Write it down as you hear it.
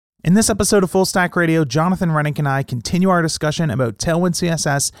In this episode of Full Stack Radio, Jonathan Rennick and I continue our discussion about Tailwind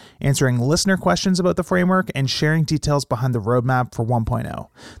CSS, answering listener questions about the framework, and sharing details behind the roadmap for 1.0.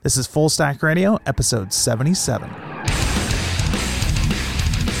 This is Full Stack Radio, episode 77.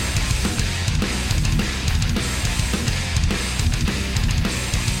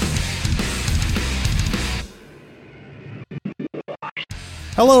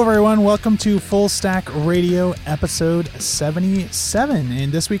 Hello everyone, welcome to Full Stack Radio episode 77,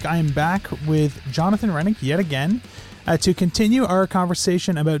 and this week I am back with Jonathan Rennick yet again to continue our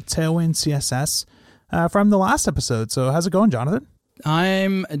conversation about Tailwind CSS from the last episode. So how's it going, Jonathan?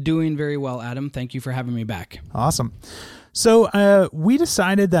 I'm doing very well, Adam. Thank you for having me back. Awesome. So we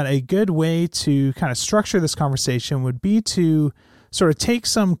decided that a good way to kind of structure this conversation would be to sort of take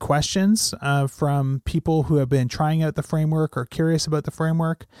some questions from people who have been trying out the framework or curious about the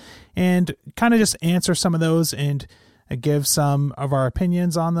framework and kind of just answer some of those and give some of our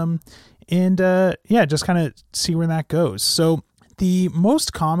opinions on them and just kind of see where that goes. So the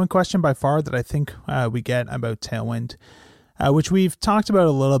most common question by far that I think we get about Tailwind, which we've talked about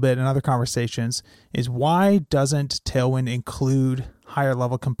a little bit in other conversations, is why doesn't Tailwind include higher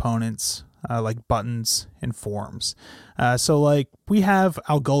level components like buttons and forms? So like we have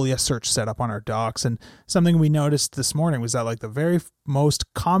Algolia search set up on our docs, and something we noticed this morning was that like the very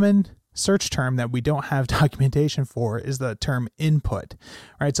most common search term that we don't have documentation for is the term input,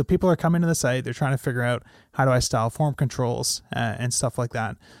 right? So people are coming to the site, they're trying to figure out how do I style form controls and stuff like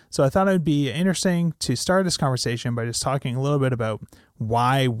that. So I thought it would be interesting to start this conversation by just talking a little bit about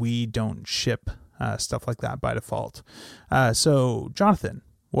why we don't ship stuff like that by default. So Jonathan,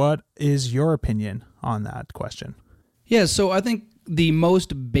 what is your opinion on that question? Yeah, so I think the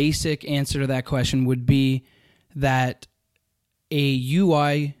most basic answer to that question would be that a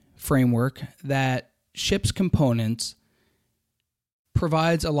UI framework that ships components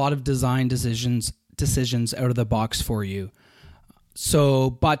provides a lot of design decisions out of the box for you.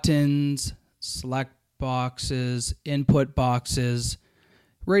 So buttons, select boxes, input boxes,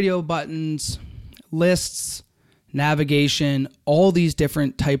 radio buttons, lists, navigation, all these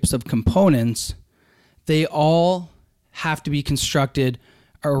different types of components, they all have to be constructed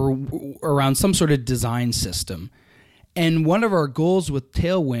around some sort of design system. And one of our goals with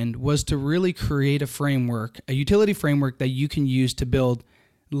Tailwind was to really create a framework, a utility framework that you can use to build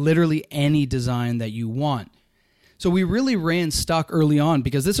literally any design that you want. So we really ran stuck early on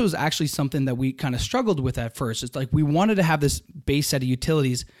because this was actually something that we kind of struggled with at first. It's like we wanted to have this base set of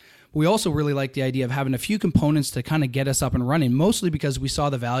utilities. We also really like the idea of having a few components to kind of get us up and running, mostly because we saw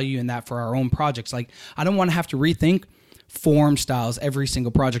the value in that for our own projects. Like, I don't want to have to rethink form styles every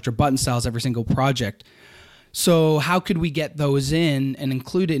single project or button styles every single project. So how could we get those in and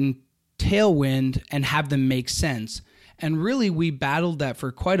include it in Tailwind and have them make sense? And really, we battled that for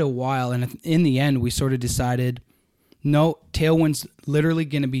quite a while. And in the end, we sort of decided, no, Tailwind's literally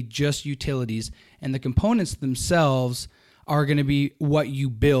going to be just utilities. And the components themselves are going to be what you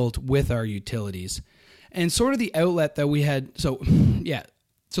build with our utilities. And sort of the outlet that we had, so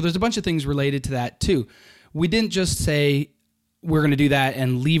there's a bunch of things related to that too. We didn't just say we're going to do that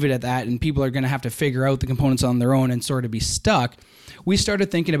and leave it at that and people are going to have to figure out the components on their own and sort of be stuck. We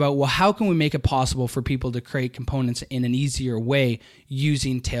started thinking about, well, how can we make it possible for people to create components in an easier way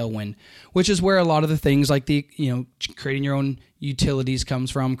using Tailwind, which is where a lot of the things like creating your own utilities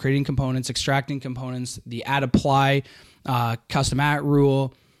comes from, creating components, extracting components, the add apply, custom at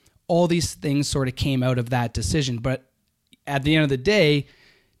rule, all these things sort of came out of that decision. But at the end of the day,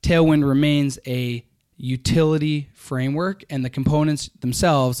 Tailwind remains a utility framework, and the components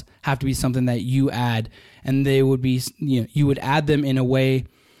themselves have to be something that you add, and they would be, you would add them in a way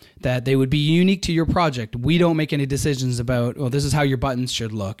that they would be unique to your project. We don't make any decisions about, well, this is how your buttons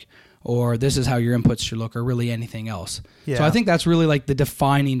should look, or this is how your inputs should look, or really anything else. Yeah. So I think that's really like the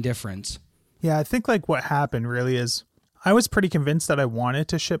defining difference. Yeah, I think like what happened really is I was pretty convinced that I wanted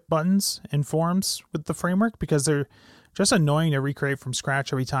to ship buttons and forms with the framework because they're just annoying to recreate from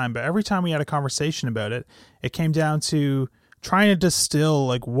scratch every time. But every time we had a conversation about it, it came down to trying to distill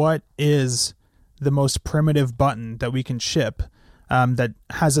like what is the most primitive button that we can ship that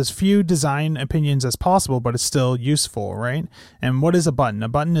has as few design opinions as possible, but is still useful, right? And what is a button? A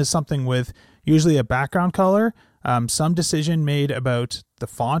button is something with usually a background color, some decision made about the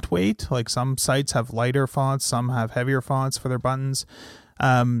font weight, like some sites have lighter fonts, some have heavier fonts for their buttons.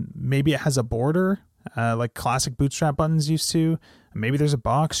 Maybe it has a border, like classic Bootstrap buttons used to. Maybe there's a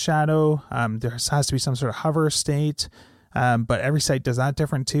box shadow. There has to be some sort of hover state. But every site does that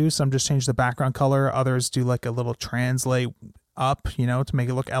different too. Some just change the background color. Others do like a little translate up, to make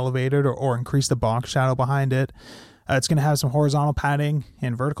it look elevated or increase the box shadow behind it. It's going to have some horizontal padding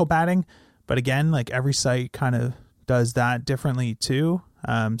and vertical padding. But again, like every site kind of does that differently too.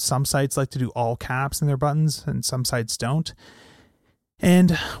 Some sites like to do all caps in their buttons and some sites don't.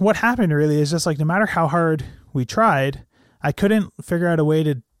 And what happened really is just like, no matter how hard we tried, I couldn't figure out a way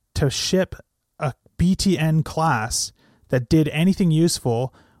to ship a BTN class that did anything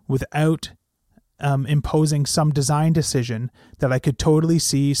useful without imposing some design decision that I could totally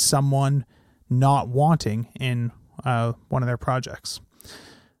see someone not wanting in one of their projects.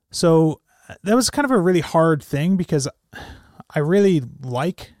 So that was kind of a really hard thing, because I really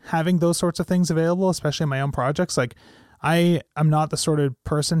like having those sorts of things available, especially in my own projects. Like, I am not the sort of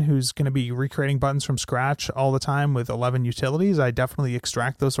person who's going to be recreating buttons from scratch all the time with 11 utilities. I definitely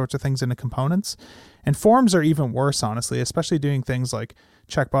extract those sorts of things into components. And forms are even worse, honestly, especially doing things like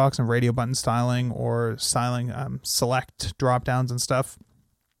checkbox and radio button styling, or styling select dropdowns and stuff.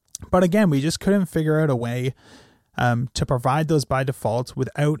 But again, we just couldn't figure out a way to provide those by default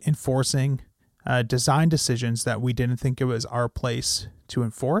without enforcing design decisions that we didn't think it was our place to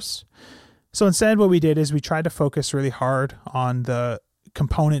enforce. So instead, what we did is we tried to focus really hard on the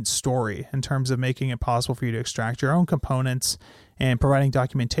component story in terms of making it possible for you to extract your own components and providing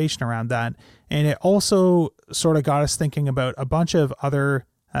documentation around that. And it also sort of got us thinking about a bunch of other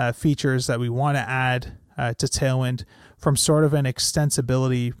features that we want to add to Tailwind from sort of an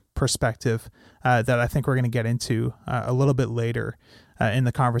extensibility perspective that I think we're going to get into a little bit later in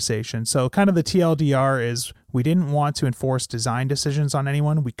the conversation. So kind of the TLDR is, we didn't want to enforce design decisions on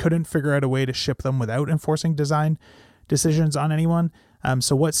anyone. We couldn't figure out a way to ship them without enforcing design decisions on anyone.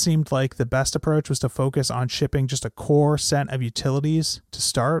 So what seemed like the best approach was to focus on shipping just a core set of utilities to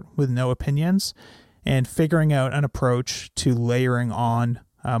start with no opinions, and figuring out an approach to layering on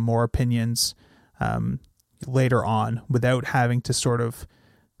more opinions later on without having to sort of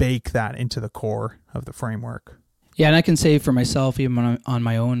bake that into the core of the framework. Yeah, and I can say for myself, even on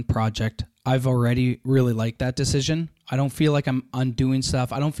my own project, I've already really liked that decision. I don't feel like I'm undoing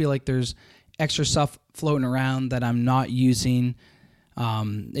stuff. I don't feel like there's extra stuff floating around that I'm not using.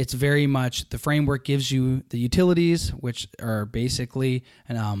 It's very much, the framework gives you the utilities, which are basically,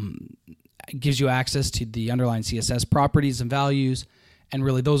 gives you access to the underlying CSS properties and values. And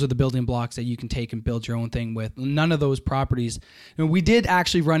really, those are the building blocks that you can take and build your own thing with. None of those properties. And we did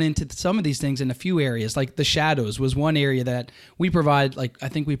actually run into some of these things in a few areas. Like the shadows was one area that we provide. Like, I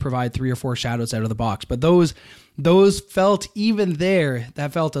think we provide 3 or 4 shadows out of the box. But those felt, even there,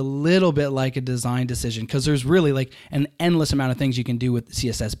 that felt a little bit like a design decision, because there's really like an endless amount of things you can do with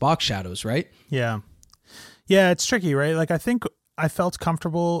CSS box shadows, right? Yeah. Yeah, it's tricky, right? Like, I think I felt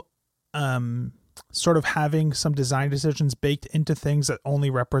comfortable sort of having some design decisions baked into things that only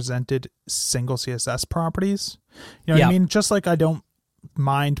represented single CSS properties. You know what I mean? Just like I don't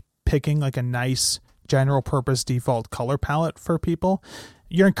mind picking like a nice general purpose default color palette for people.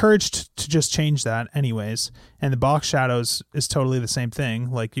 You're encouraged to just change that anyways. And the box shadows is totally the same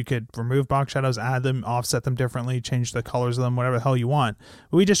thing. Like, you could remove box shadows, add them, offset them differently, change the colors of them, whatever the hell you want.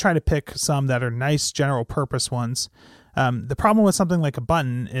 But we just try to pick some that are nice general purpose ones. The problem with something like a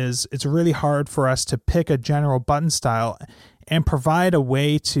button is it's really hard for us to pick a general button style and provide a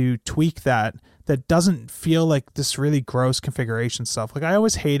way to tweak that doesn't feel like this really gross configuration stuff. Like, I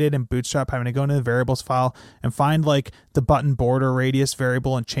always hated in Bootstrap having to go into the variables file and find like the button border radius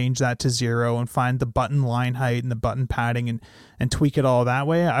variable and change that to 0, and find the button line height and the button padding and tweak it all that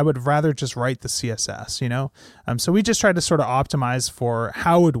way. I would rather just write the CSS, you know? So we just tried to sort of optimize for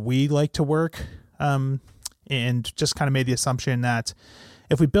how would we like to work, and just kind of made the assumption that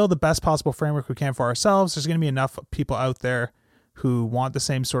if we build the best possible framework we can for ourselves, there's going to be enough people out there who want the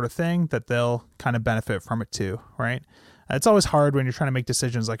same sort of thing that they'll kind of benefit from it too, right? It's always hard when you're trying to make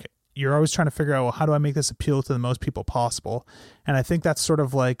decisions. Like, you're always trying to figure out, well, how do I make this appeal to the most people possible? And I think that's sort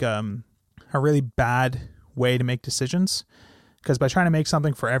of like a really bad way to make decisions, because by trying to make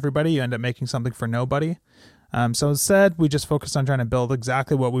something for everybody, you end up making something for nobody. So instead, we just focused on trying to build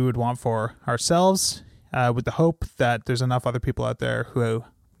exactly what we would want for ourselves, with the hope that there's enough other people out there who,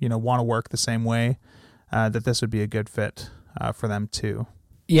 you know, want to work the same way, that this would be a good fit for them too.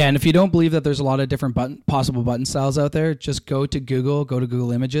 Yeah, and if you don't believe that there's a lot of different possible button styles out there, just go to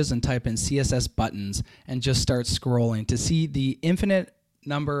Google Images and type in CSS buttons and just start scrolling to see the infinite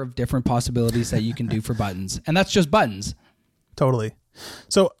number of different possibilities that you can do for buttons. And that's just buttons. Totally.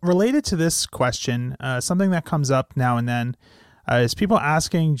 So related to this question, something that comes up now and then is people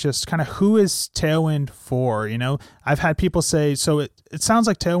asking just kind of, who is Tailwind for? You know, I've had people say, so it sounds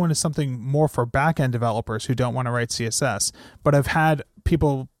like Tailwind is something more for back-end developers who don't want to write CSS. But I've had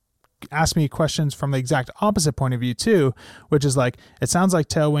people ask me questions from the exact opposite point of view too, which is like, it sounds like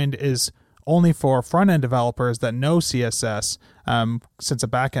Tailwind is only for front-end developers that know CSS, since a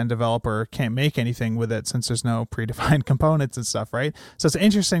back-end developer can't make anything with it since there's no predefined components and stuff, right? So it's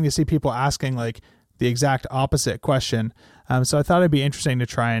interesting to see people asking like the exact opposite question. So I thought it'd be interesting to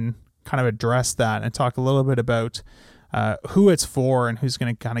try and kind of address that and talk a little bit about who it's for and who's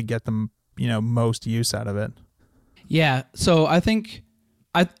going to kind of get the most use out of it. Yeah, so I think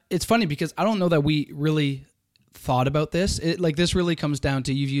it's funny because I don't know that we really thought about this. This really comes down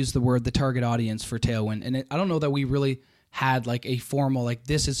to, you've used the word the target audience for Tailwind, and I don't know that we really had like a formal like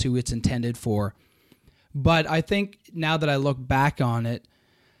this is who it's intended for. But I think now that I look back on it,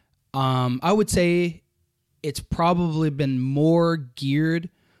 I would say it's probably been more geared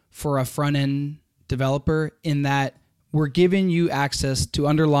for a front-end developer, in that we're giving you access to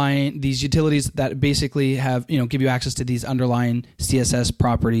underlying these utilities that basically have, give you access to these underlying CSS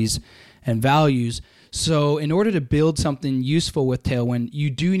properties and values. So in order to build something useful with Tailwind, you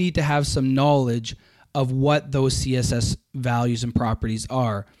do need to have some knowledge of what those CSS values and properties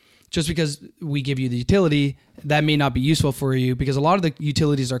are. Just because we give you the utility, that may not be useful for you, because a lot of the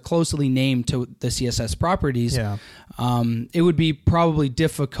utilities are closely named to the CSS properties. Yeah. It would be probably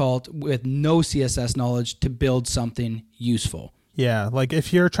difficult with no CSS knowledge to build something useful. Yeah, like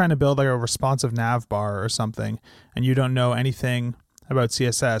if you're trying to build like a responsive nav bar or something and you don't know anything about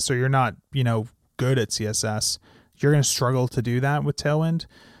CSS, or you're not, good at CSS, you're going to struggle to do that with Tailwind.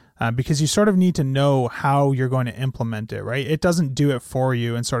 Because you sort of need to know how you're going to implement it, right? It doesn't do it for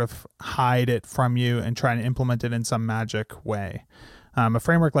you and sort of hide it from you and try and implement it in some magic way. A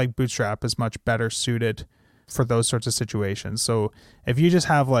framework like Bootstrap is much better suited for those sorts of situations. So if you just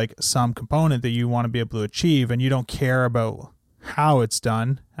have like some component that you want to be able to achieve and you don't care about how it's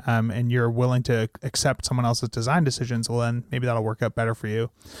done, and you're willing to accept someone else's design decisions, well, then maybe that'll work out better for you.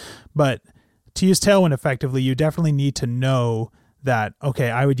 But to use Tailwind effectively, you definitely need to know that,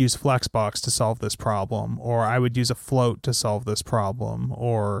 okay, I would use Flexbox to solve this problem, or I would use a float to solve this problem,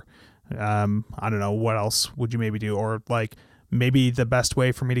 or I don't know, what else would you maybe do? Or like maybe the best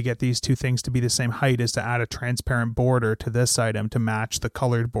way for me to get these two things to be the same height is to add a transparent border to this item to match the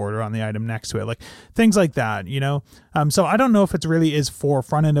colored border on the item next to it, like things like that, So I don't know if it really is for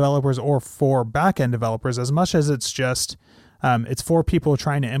front-end developers or for back-end developers, as much as it's just it's for people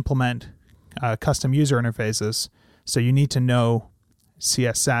trying to implement custom user interfaces. So you need to know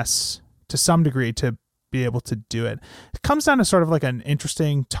CSS to some degree to be able to do it. It comes down to sort of like an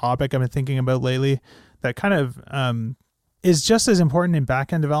interesting topic I've been thinking about lately that kind of is just as important in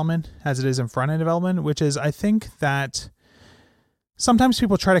back-end development as it is in front-end development, which is, I think that sometimes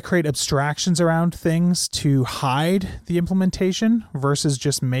people try to create abstractions around things to hide the implementation versus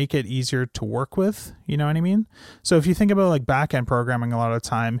just make it easier to work with. You know what I mean? So if you think about like back-end programming, a lot of the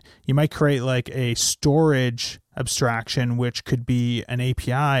time, you might create like a storage abstraction, which could be an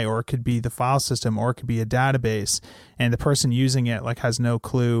API, or it could be the file system, or it could be a database, and the person using it like has no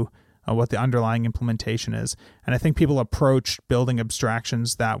clue what the underlying implementation is. And I think people approach building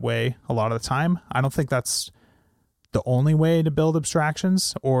abstractions that way a lot of the time. I don't think that's the only way to build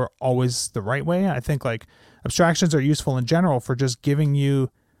abstractions or always the right way. I think like abstractions are useful in general for just giving you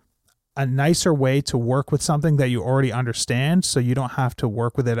a nicer way to work with something that you already understand, so you don't have to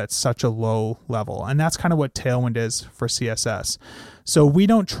work with it at such a low level. And that's kind of what Tailwind is for CSS. So we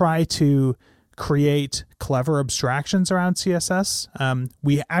don't try to create clever abstractions around CSS.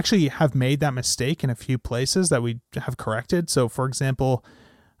 We actually have made that mistake in a few places that we have corrected. So for example,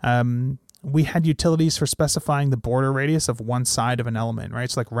 we had utilities for specifying the border radius of one side of an element, right?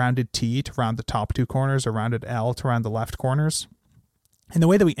 It's like rounded T to round the top two corners, or rounded L to round the left corners. And the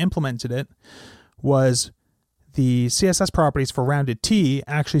way that we implemented it was the CSS properties for rounded T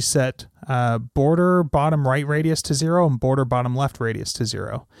actually set border bottom right radius to 0 and border bottom left radius to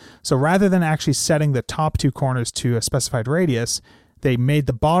 0. So rather than actually setting the top two corners to a specified radius, they made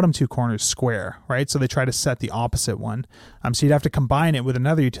the bottom two corners square, right? So they try to set the opposite one. So you'd have to combine it with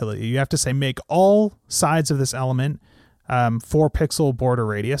another utility. You have to say, make all sides of this element 4 pixel border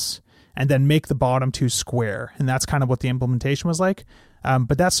radius, and then make the bottom two square. And that's kind of what the implementation was like.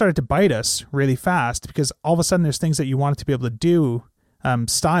 But that started to bite us really fast, because all of a sudden there's things that you wanted to be able to do,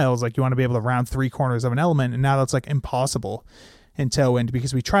 styles, like you want to be able to round 3 corners of an element, and now that's like impossible in Tailwind,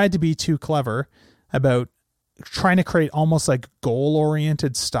 because we tried to be too clever about trying to create almost like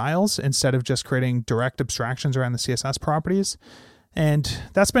goal-oriented styles instead of just creating direct abstractions around the CSS properties. And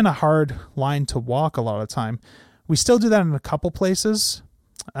that's been a hard line to walk a lot of the time. We still do that in a couple places,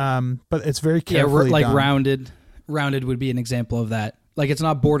 but it's very carefully like done. Rounded would be an example of that. Like it's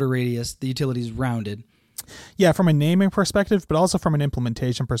not border radius, the utility is rounded. Yeah, from a naming perspective, but also from an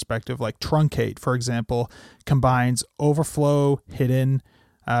implementation perspective, like truncate, for example, combines overflow, hidden,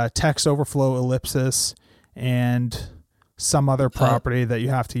 text overflow ellipsis, and some other property that you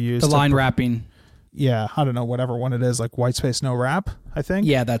have to use. The line wrapping. Yeah, I don't know, whatever one it is, like white space no wrap, I think.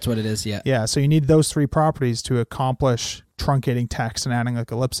 Yeah, that's what it is, yeah. Yeah, so you need those 3 properties to accomplish truncating text and adding like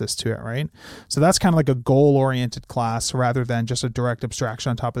ellipsis to it, right? So that's kind of like a goal-oriented class rather than just a direct abstraction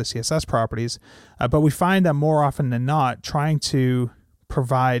on top of the CSS properties. But we find that more often than not, trying to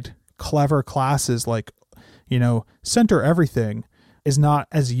provide clever classes like, center everything is not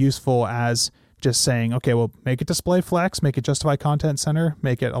as useful as just saying, okay, well, make it display flex, make it justify content center,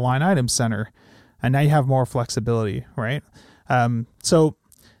 make it align item center. And now you have more flexibility, right? So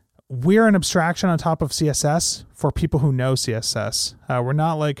we're an abstraction on top of CSS for people who know CSS. We're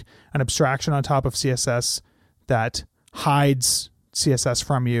not like an abstraction on top of CSS that hides CSS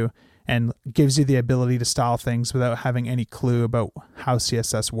from you and gives you the ability to style things without having any clue about how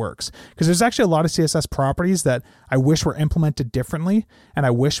CSS works. Because there's actually a lot of CSS properties that I wish were implemented differently, and I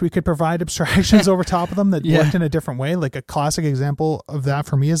wish we could provide abstractions over top of them that worked in a different way. Like a classic example of that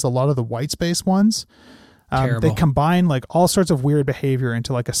for me is a lot of the white space ones. They combine like all sorts of weird behavior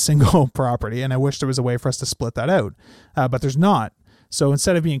into like a single property, and I wish there was a way for us to split that out, but there's not. So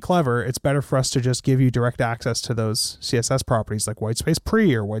instead of being clever, it's better for us to just give you direct access to those CSS properties like whitespace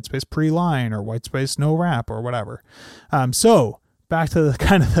pre or whitespace pre-line or whitespace no wrap or whatever. So back to the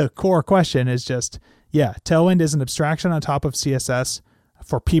kind of the core question is just, Tailwind is an abstraction on top of CSS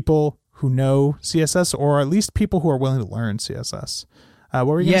for people who know CSS, or at least people who are willing to learn CSS. What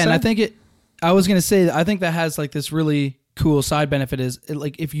were you going to say? And I was going to say, I think that has like this really cool side benefit is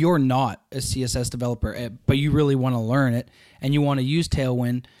like if you're not a CSS developer, but you really want to learn it and you want to use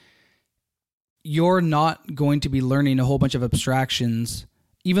Tailwind, you're not going to be learning a whole bunch of abstractions,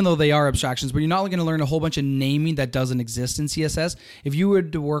 even though they are abstractions, but you're not going to learn a whole bunch of naming that doesn't exist in CSS. If you were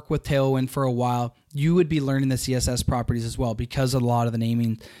to work with Tailwind for a while, you would be learning the CSS properties as well because a lot of the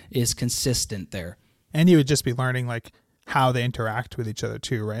naming is consistent there. And you would just be learning like how they interact with each other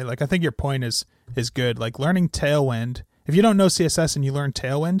too, right? Like I think your point is good. Like learning Tailwind, if you don't know CSS and you learn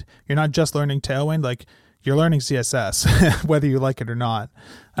Tailwind, you're not just learning Tailwind, like you're learning CSS, whether you like it or not.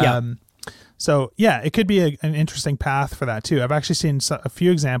 Yeah. So yeah, it could be an interesting path for that too. I've actually seen a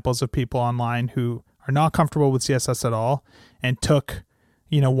few examples of people online who are not comfortable with CSS at all and took,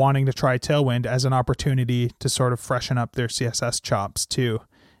 wanting to try Tailwind as an opportunity to sort of freshen up their CSS chops too.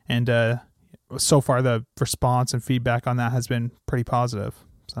 And so far the response and feedback on that has been pretty positive.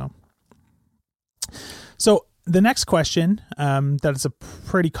 So the next question, that is a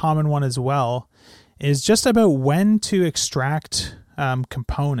pretty common one as well, is just about when to extract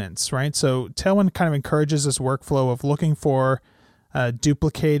components, right? So Tailwind kind of encourages this workflow of looking for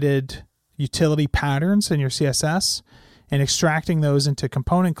duplicated utility patterns in your CSS and extracting those into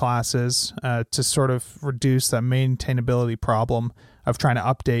component classes to sort of reduce that maintainability problem of trying to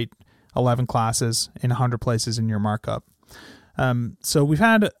update 11 classes in 100 places in your markup. So we've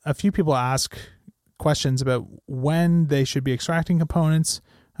had a few people ask questions about when they should be extracting components,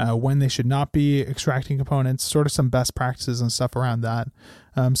 when they should not be extracting components, sort of some best practices and stuff around that.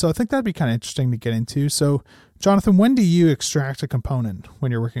 So I think that'd be kind of interesting to get into. So Jonathan, when do you extract a component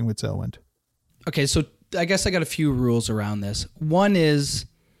when you're working with Tailwind? Okay, so I guess I got a few rules around this. One is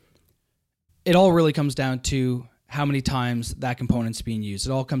it all really comes down to how many times that component's being used.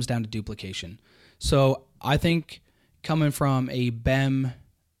 It all comes down to duplication. So I think coming from a BEM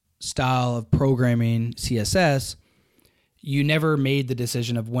style of programming CSS, you never made the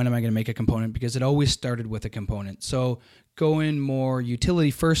decision of when am I going to make a component because it always started with a component. So going more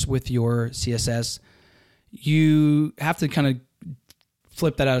utility first with your CSS, you have to kind of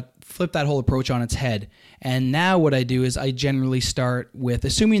flip that whole approach on its head. And now what I do is I generally start with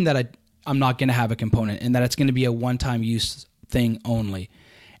assuming that I'm not going to have a component and that it's going to be a one-time use thing only.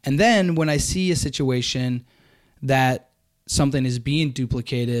 And then when I see a situation that something is being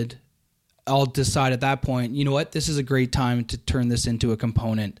duplicated, I'll decide at that point, you know what, this is a great time to turn this into a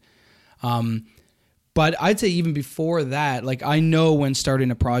component. But I'd say even before that, like I know when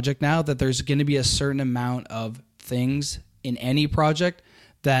starting a project now that there's going to be a certain amount of things in any project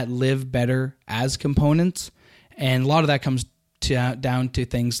that live better as components. And a lot of that comes down to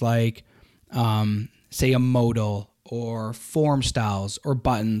things like, say, a modal or form styles or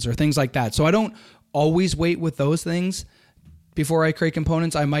buttons or things like that. So I don't always wait with those things before I create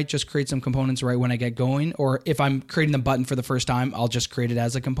components. I might just create some components right when I get going. Or if I'm creating the button for the first time, I'll just create it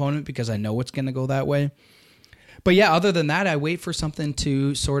as a component because I know it's going to go that way. But yeah, other than that, I wait for something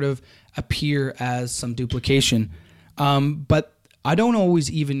to sort of appear as some duplication. But I don't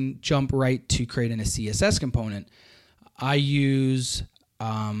always even jump right to creating a CSS component. I use,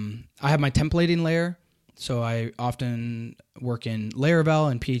 I have my templating layer So I often work in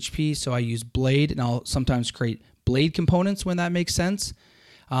Laravel and PHP. So I use Blade, and I'll sometimes create Blade components when that makes sense.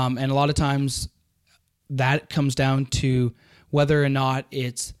 And a lot of times that comes down to whether or not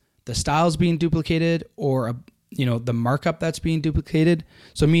it's the styles being duplicated or the markup that's being duplicated.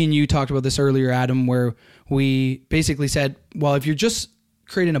 So me and you talked about this earlier, Adam, where we basically said, well, if you're just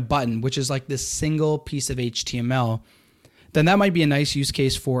creating a button, which is like this single piece of HTML, then that might be a nice use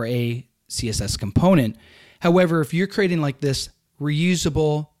case for a CSS component. However, if you're creating like this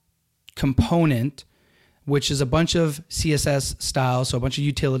reusable component, which is a bunch of CSS styles, so a bunch of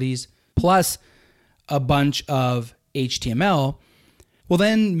utilities, plus a bunch of HTML, well,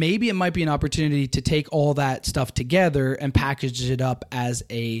 then maybe it might be an opportunity to take all that stuff together and package it up as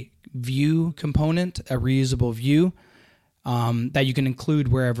a view component, a reusable view that you can include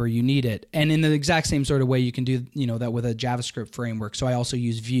wherever you need it. And in the exact same sort of way, you can do that with a JavaScript framework. So I also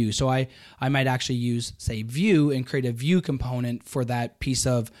use Vue. So I might actually use, say, Vue and create a Vue component for that piece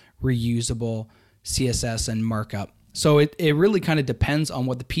of reusable CSS and markup. So it really kind of depends on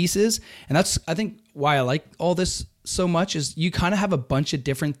what the piece is. And that's, I think, why I like all this so much, is you kind of have a bunch of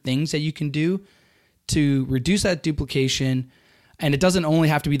different things that you can do to reduce that duplication. And it doesn't only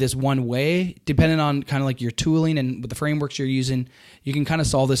have to be this one way. Depending on kind of like your tooling and with the frameworks you're using, you can kind of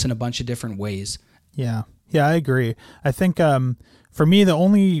solve this in a bunch of different ways. Yeah, I agree. I think for me, the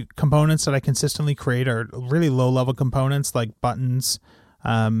only components that I consistently create are really low-level components like buttons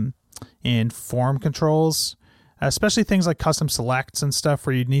and form controls, especially things like custom selects and stuff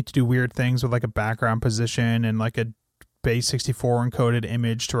where you need to do weird things with like a background position and like a base64 encoded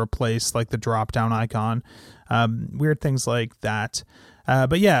image to replace like the drop-down icon. Weird things like that.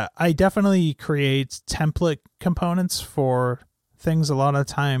 But yeah, I definitely create template components for things a lot of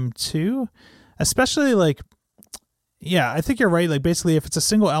the time too. Especially like, yeah, I think you're right. Like basically if it's a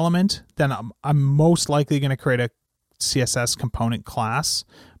single element, then I'm most likely going to create a CSS component class.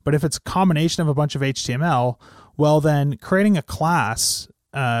 But if it's a combination of a bunch of HTML, well then creating a class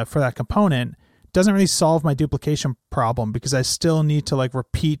for that component doesn't really solve my duplication problem, because I still need to like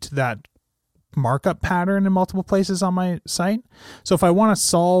repeat that markup pattern in multiple places on my site. So if I want to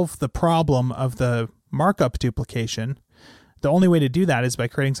solve the problem of the markup duplication, the only way to do that is by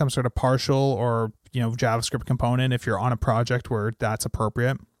creating some sort of partial or JavaScript component if you're on a project where that's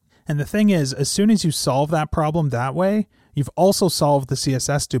appropriate. And the thing is, as soon as you solve that problem that way, you've also solved the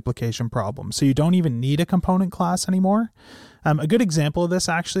CSS duplication problem. So you don't even need a component class anymore. A good example of this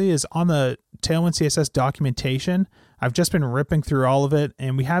actually is on the Tailwind CSS documentation. I've just been ripping through all of it,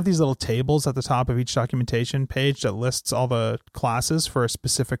 and we have these little tables at the top of each documentation page that lists all the classes for a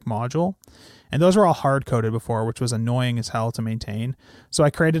specific module. And those were all hard-coded before, which was annoying as hell to maintain. So I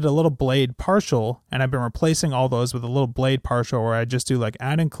created a little Blade partial, and I've been replacing all those with a little Blade partial where I just do like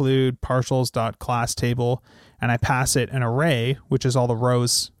add include partials.class table, and I pass it an array, which is all the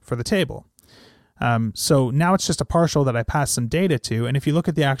rows for the table. So now it's just a partial that I pass some data to. And if you look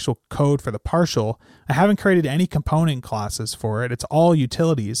at the actual code for the partial, I haven't created any component classes for it. It's all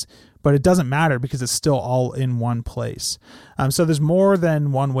utilities, but it doesn't matter because it's still all in one place. So there's more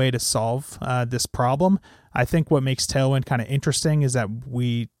than one way to solve this problem. I think what makes Tailwind kind of interesting is that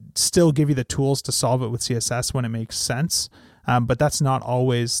we still give you the tools to solve it with CSS when it makes sense, but that's not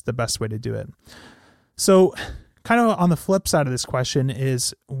always the best way to do it. So kind of on the flip side of this question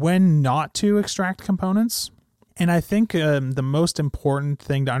is when not to extract components. And I think the most important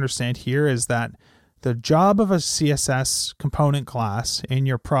thing to understand here is that the job of a CSS component class in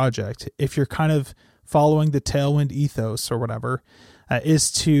your project, if you're kind of following the Tailwind ethos or whatever,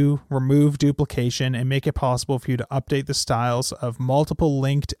 is to remove duplication and make it possible for you to update the styles of multiple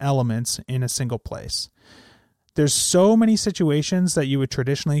linked elements in a single place. There's so many situations that you would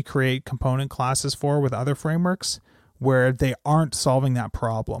traditionally create component classes for with other frameworks where they aren't solving that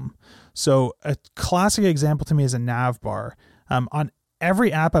problem. So a classic example to me is a nav bar. On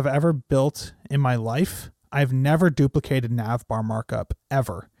every app I've ever built in my life, I've never duplicated nav bar markup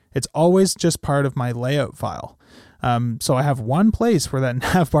ever. It's always just part of my layout file. So I have one place where that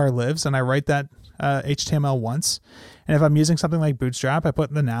nav bar lives, and I write that HTML once. And if I'm using something like Bootstrap, I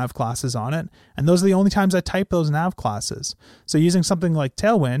put the nav classes on it. And those are the only times I type those nav classes. So using something like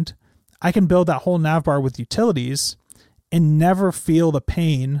Tailwind, I can build that whole nav bar with utilities and never feel the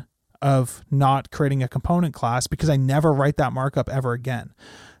pain of not creating a component class because I never write that markup ever again.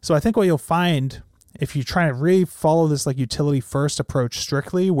 So I think what you'll find if you try to really follow this like utility first approach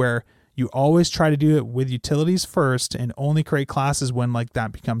strictly, where you always try to do it with utilities first and only create classes when like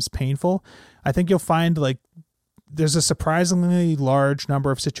that becomes painful, I think you'll find like there's a surprisingly large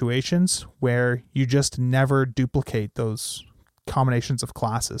number of situations where you just never duplicate those combinations of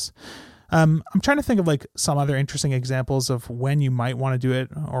classes. I'm trying to think of like some other interesting examples of when you might want to do it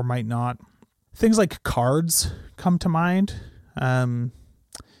or might not. Things like cards come to mind.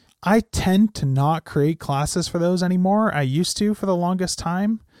 I tend to not create classes for those anymore. I used to for the longest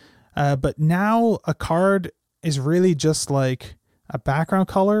time. But now a card is really just like a background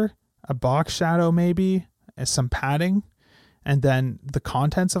color, a box shadow maybe, and some padding, and then the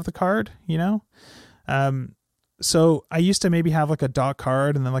contents of the card, you know? So I used to maybe have like a dot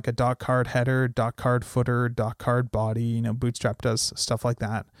card and then like a dot card header, dot card footer, dot card body, you know, Bootstrap does stuff like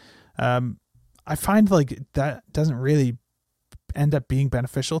that. I find like that doesn't really end up being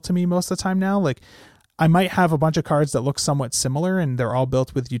beneficial to me most of the time now. Like I might have a bunch of cards that look somewhat similar and they're all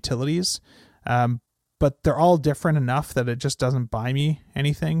built with utilities. But they're all different enough that it just doesn't buy me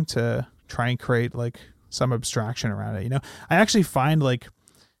anything to try and create like some abstraction around it. You know, I actually find like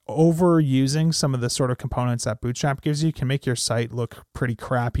overusing some of the sort of components that Bootstrap gives you can make your site look pretty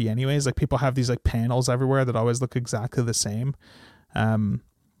crappy anyways. Like people have these like panels everywhere that always look exactly the same,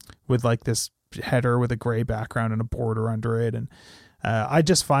 with like this header with a gray background and a border under it. And I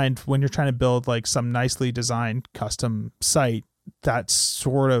just find when you're trying to build like some nicely designed custom site, that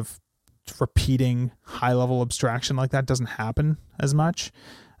sort of repeating high level abstraction like that doesn't happen as much.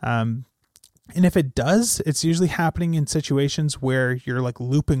 And if it does, it's usually happening in situations where you're like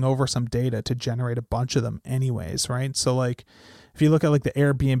looping over some data to generate a bunch of them anyways, right? So like if you look at like the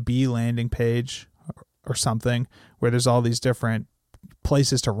Airbnb landing page or something where there's all these different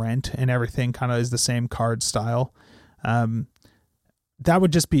places to rent and everything kind of is the same card style, that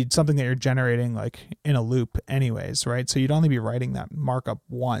would just be something that you're generating like in a loop anyways, right? So you'd only be writing that markup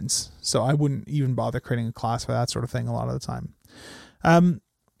once. So I wouldn't even bother creating a class for that sort of thing a lot of the time.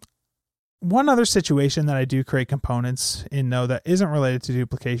 One other situation that I do create components in though that isn't related to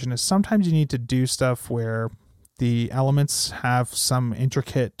duplication is sometimes you need to do stuff where the elements have some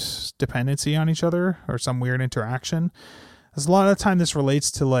intricate dependency on each other or some weird interaction. As a lot of the time this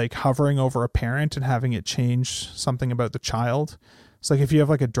relates to like hovering over a parent and having it change something about the child. So like if you have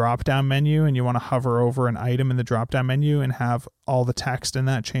like a drop down menu and you want to hover over an item in the drop down menu and have all the text in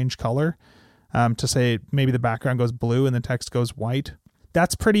that change color, to say maybe the background goes blue and the text goes white.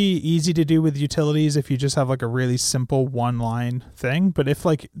 That's pretty easy to do with utilities if you just have like a really simple one line thing. But if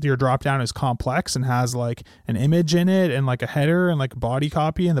like your drop down is complex and has like an image in it and like a header and like a body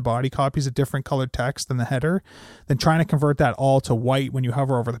copy, and the body copy is a different colored text than the header, then trying to convert that all to white when you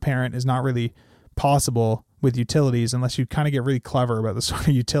hover over the parent is not really possible with utilities unless you kind of get really clever about the sort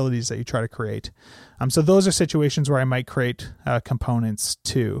of utilities that you try to create. So those are situations where I might create components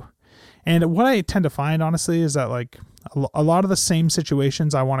too. And what I tend to find honestly is that like a lot of the same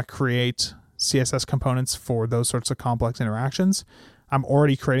situations I want to create CSS components for those sorts of complex interactions, I'm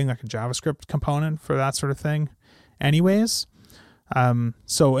already creating like a JavaScript component for that sort of thing anyways.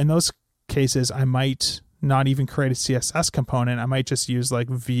 So in those cases, I might not even create a CSS component. I might just use like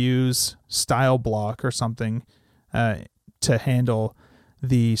Vue's style block or something to handle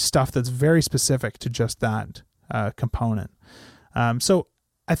the stuff that's very specific to just that component. So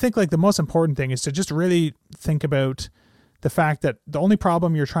I think like the most important thing is to just really think about the fact that the only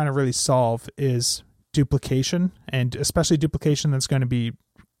problem you're trying to really solve is duplication, and especially duplication that's going to be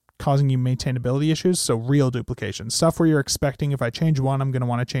causing you maintainability issues. So real duplication, stuff where you're expecting if I change one, I'm going to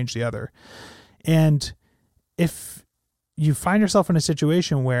want to change the other. And if you find yourself in a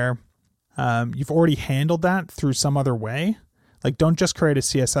situation where you've already handled that through some other way, like don't just create a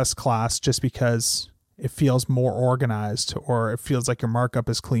CSS class just because it feels more organized or it feels like your markup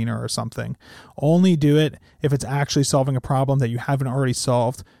is cleaner or something. Only do it if it's actually solving a problem that you haven't already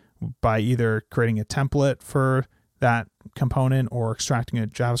solved by either creating a template for that component or extracting a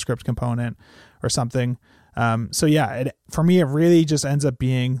JavaScript component or something. So yeah, for me, it really just ends up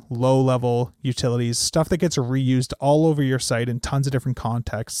being low-level utilities, stuff that gets reused all over your site in tons of different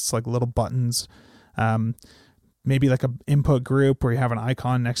contexts, like little buttons, maybe like an input group where you have an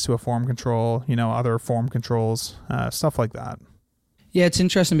icon next to a form control, other form controls, stuff like that. Yeah, it's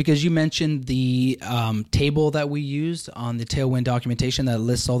interesting because you mentioned the table that we used on the Tailwind documentation that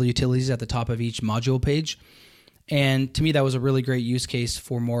lists all the utilities at the top of each module page. And to me, that was a really great use case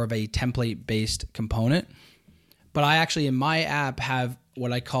for more of a template-based component. But I actually, in my app, have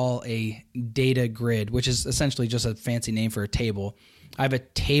what I call a data grid, which is essentially just a fancy name for a table. I have a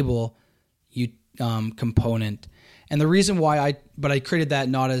table component. And the reason why I created that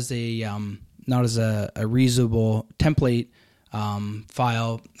not as a reusable template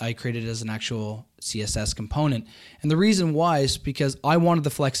file, I created it as an actual CSS component. And the reason why is because I wanted the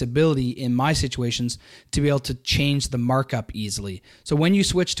flexibility in my situations to be able to change the markup easily. So when you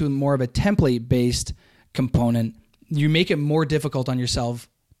switch to more of a template-based component, you make it more difficult on yourself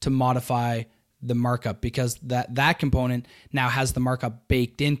to modify the markup, because that component now has the markup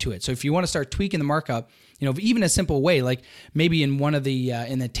baked into it. So if you want to start tweaking the markup, even a simple way, like maybe in one of the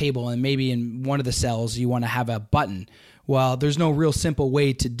in the table and maybe in one of the cells you want to have a button. Well, there's no real simple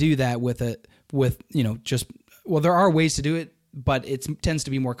way to do that there are ways to do it, but it tends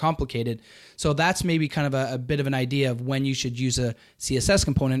to be more complicated. So that's maybe kind of a bit of an idea of when you should use a CSS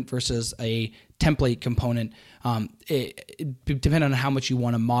component versus a template component, depending on how much you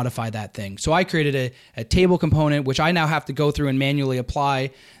want to modify that thing. So I created a table component, which I now have to go through and manually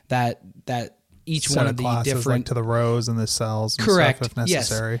apply that each set one of the classes, different like to the rows and the cells and correct stuff if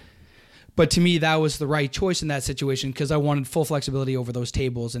necessary. Yes. But to me, that was the right choice in that situation, because I wanted full flexibility over those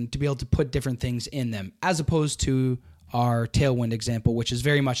tables and to be able to put different things in them, as opposed to our Tailwind example, which is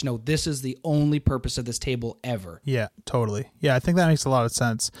very much, no, this is the only purpose of this table ever. Yeah, totally. Yeah, I think that makes a lot of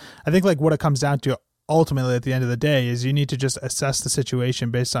sense. I think like what it comes down to ultimately at the end of the day is you need to just assess the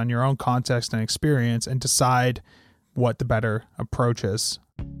situation based on your own context and experience and decide what the better approach is.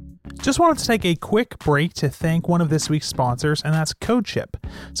 Just wanted to take a quick break to thank one of this week's sponsors, and that's CodeShip.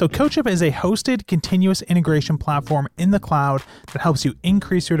 So CodeShip is a hosted continuous integration platform in the cloud that helps you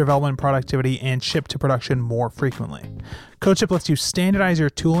increase your development productivity and ship to production more frequently. CodeShip lets you standardize your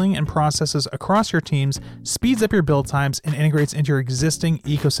tooling and processes across your teams, speeds up your build times, and integrates into your existing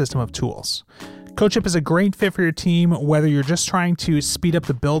ecosystem of tools. CodeShip is a great fit for your team, whether you're just trying to speed up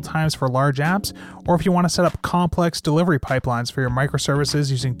the build times for large apps, or if you want to set up complex delivery pipelines for your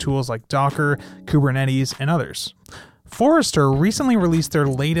microservices using tools like Docker, Kubernetes, and others. Forrester recently released their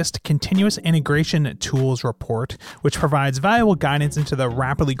latest Continuous Integration Tools report, which provides valuable guidance into the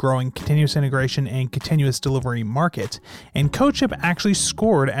rapidly growing continuous integration and continuous delivery market. And CodeShip actually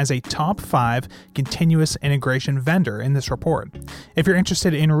scored as a top 5 continuous integration vendor in this report. If you're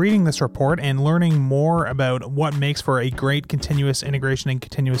interested in reading this report and learning more about what makes for a great continuous integration and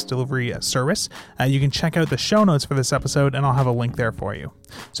continuous delivery service, you can check out the show notes for this episode, and I'll have a link there for you.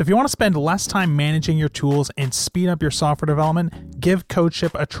 So if you want to spend less time managing your tools and speed up your software development, give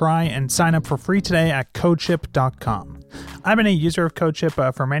CodeShip a try and sign up for free today at codeship.com. I've been a user of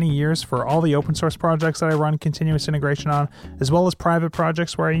CodeShip for many years for all the open source projects that I run continuous integration on, as well as private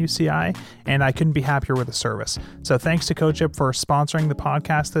projects where I use CI, and I couldn't be happier with the service. So thanks to CodeShip for sponsoring the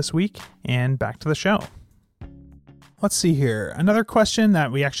podcast this week, and back to the show. Let's see here. Another question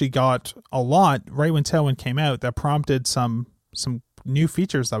that we actually got a lot right when Tailwind came out that prompted some new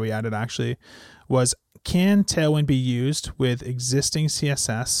features that we added actually was, can Tailwind be used with existing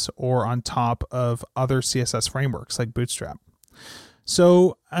CSS or on top of other CSS frameworks like Bootstrap?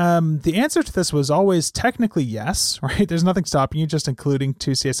 So the answer to this was always technically yes, right? There's nothing stopping you just including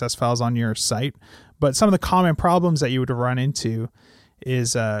 2 CSS files on your site. But some of the common problems that you would run into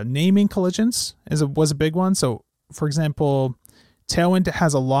is naming collisions was a big one. So for example, Tailwind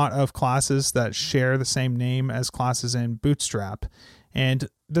has a lot of classes that share the same name as classes in Bootstrap. And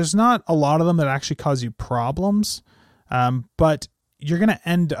there's not a lot of them that actually cause you problems, but you're going to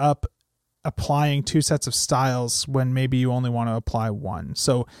end up applying 2 sets of styles when maybe you only want to apply one.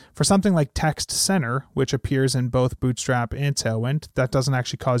 So for something like text center, which appears in both Bootstrap and Tailwind, that doesn't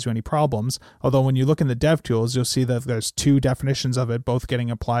actually cause you any problems. Although when you look in the dev tools, you'll see that there's 2 definitions of it, both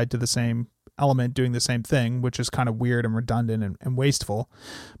getting applied to the same element doing the same thing, which is kind of weird and redundant and wasteful.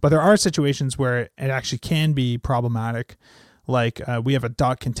 But there are situations where it actually can be problematic. Like we have a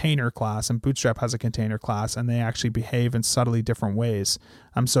 .container class and Bootstrap has a container class, and they actually behave in subtly different ways.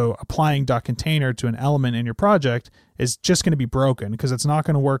 So applying .container to an element in your project is just going to be broken because it's not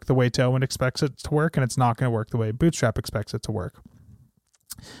going to work the way Tailwind expects it to work, and it's not going to work the way Bootstrap expects it to work.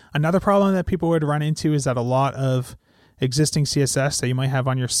 Another problem that people would run into is that a lot of existing CSS that you might have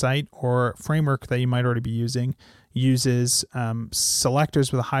on your site or framework that you might already be using uses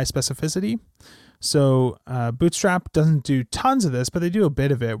selectors with a high specificity. So Bootstrap doesn't do tons of this, but they do a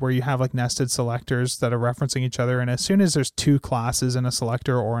bit of it where you have like nested selectors that are referencing each other. And as soon as there's 2 classes in a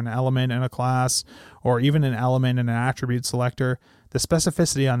selector or an element in a class or even an element in an attribute selector, the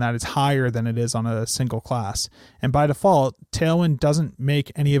specificity on that is higher than it is on a single class. And by default, Tailwind doesn't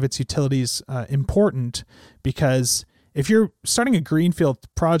make any of its utilities important, because if you're starting a greenfield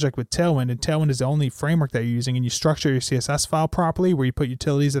project with Tailwind, and Tailwind is the only framework that you're using, and you structure your CSS file properly, where you put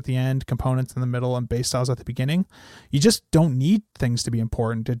utilities at the end, components in the middle, and base styles at the beginning, you just don't need things to be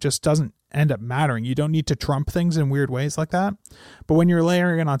important. It just doesn't end up mattering. You don't need to trump things in weird ways like that. But when you're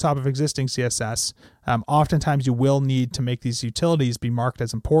layering it on top of existing CSS, oftentimes you will need to make these utilities be marked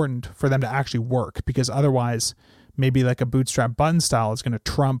as important for them to actually work, because otherwise maybe like a Bootstrap button style is going to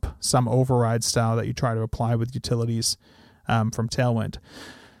trump some override style that you try to apply with utilities from Tailwind.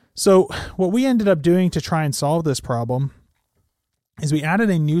 So what we ended up doing to try and solve this problem is we added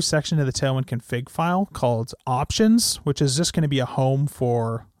a new section to the Tailwind config file called options, which is just going to be a home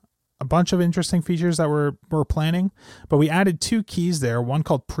for a bunch of interesting features that we're planning. But we added 2 keys there, one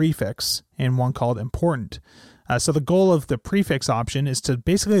called prefix and one called important. So the goal of the prefix option is to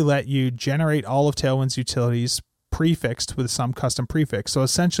basically let you generate all of Tailwind's utilities prefixed with some custom prefix. So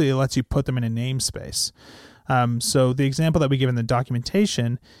essentially it lets you put them in a namespace. So the example that we give in the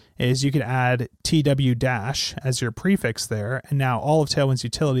documentation is you could add TW- as your prefix there, and now all of Tailwind's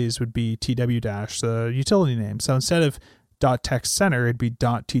utilities would be TW- the utility name. So instead of .textCenter, it'd be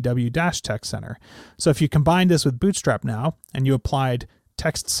 .tw-textCenter. So if you combine this with Bootstrap now, and you applied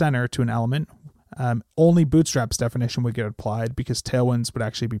text center to an element, only Bootstrap's definition would get applied because Tailwind's would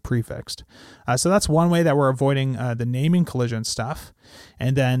actually be prefixed. So that's one way that we're avoiding the naming collision stuff.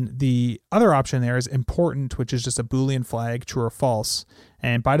 And then the other option there is important, which is just a Boolean flag, true or false.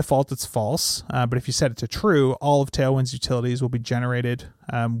 And by default, it's false. But if you set it to true, all of Tailwind's utilities will be generated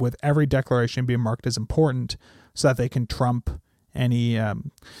with every declaration being marked as important so that they can trump any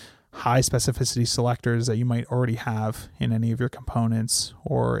high specificity selectors that you might already have in any of your components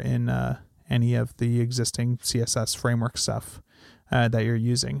or in any of the existing CSS framework stuff that you're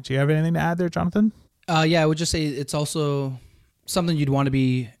using. Do you have anything to add there, Jonathan? Yeah, I would just say it's also something you'd want to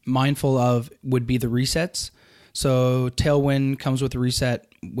be mindful of would be the resets. So Tailwind comes with a reset,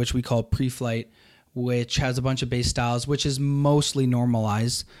 which we call preflight, which has a bunch of base styles, which is mostly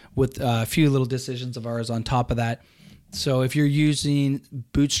normalized with a few little decisions of ours on top of that. So if you're using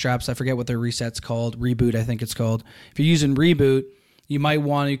Bootstraps, I forget what their reset's called, Reboot I think it's called. If you're using Reboot, you might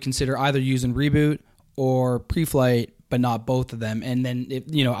want to consider either using Reboot or Preflight, but not both of them. And then,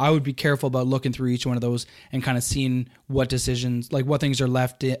 I would be careful about looking through each one of those and kind of seeing what decisions, like what things are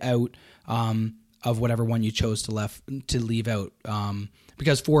left out of whatever one you chose to leave out.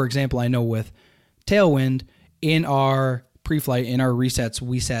 Because, for example, I know with Tailwind, in our Preflight, in our resets,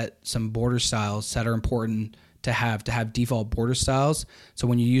 we set some border styles that are important to have default border styles. So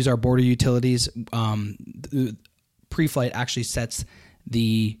when you use our border utilities, Preflight actually sets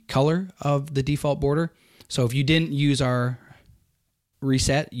the color of the default border. So if you didn't use our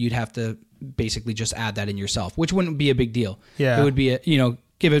reset, you'd have to basically just add that in yourself, which wouldn't be a big deal. Yeah. It would be,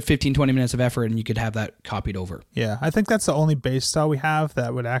 give it 15, 20 minutes of effort and you could have that copied over. Yeah, I think that's the only base style we have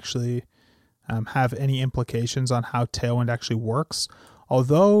that would actually have any implications on how Tailwind actually works.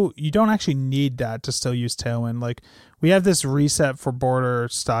 Although you don't actually need that to still use Tailwind. Like we have this reset for border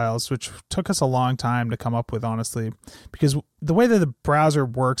styles, which took us a long time to come up with, honestly, because the way that the browser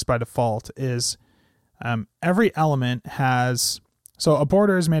works by default is every element has, so a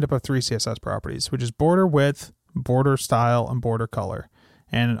border is made up of 3 CSS properties, which is border width, border style, and border color.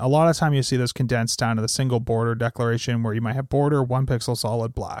 And a lot of time you see those condensed down to the single border declaration where you might have border 1 pixel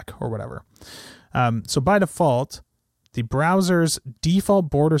solid black or whatever. So by default, the browser's default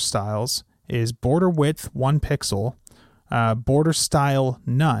border styles is border width 1 pixel, border style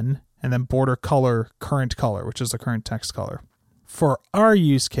none, and then border color current color, which is the current text color. For our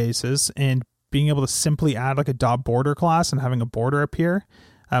use cases and being able to simply add like a .border class and having a border appear,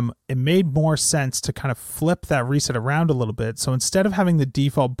 it made more sense to kind of flip that reset around a little bit. So instead of having the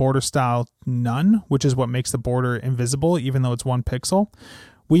default border style none, which is what makes the border invisible even though it's 1 pixel,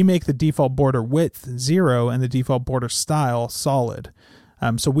 we make the default border width 0 and the default border style solid.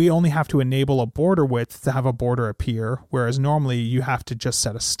 So we only have to enable a border width to have a border appear, whereas normally you have to just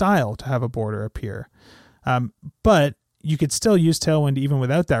set a style to have a border appear. But you could still use Tailwind even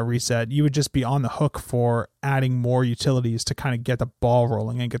without that reset. You would just be on the hook for adding more utilities to kind of get the ball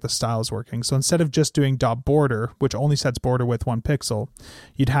rolling and get the styles working. So instead of just doing .border, which only sets border width 1 pixel,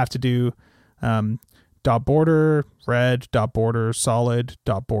 you'd have to do .border red, .border solid,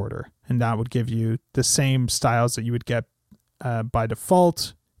 .border, and that would give you the same styles that you would get by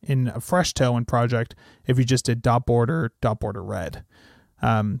default in a fresh Tailwind project if you just did .border red,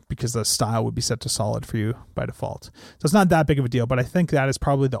 because the style would be set to solid for you by default. So it's not that big of a deal, but I think that is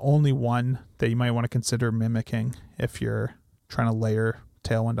probably the only one that you might want to consider mimicking if you're trying to layer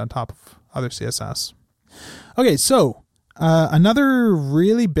Tailwind on top of other CSS. Okay, so another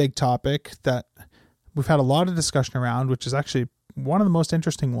really big topic that we've had a lot of discussion around, which is actually one of the most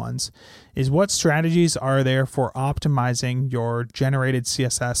interesting ones, is what strategies are there for optimizing your generated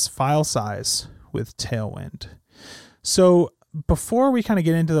CSS file size with Tailwind. So before we kind of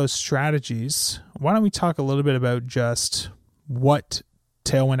get into those strategies, why don't we talk a little bit about just what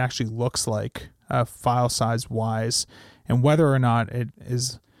Tailwind actually looks like file size wise and whether or not it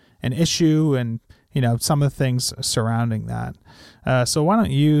is an issue and some of the things surrounding that. So why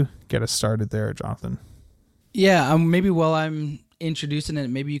don't you get us started there, Jonathan? Yeah, maybe while I'm introducing it,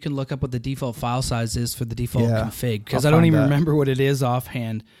 maybe you can look up what the default file size is for the default config, because I'll I don't find even that. remember what it is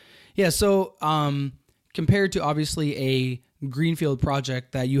offhand. Yeah, so compared to obviously a greenfield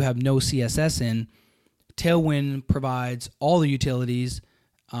project that you have no CSS in, Tailwind provides all the utilities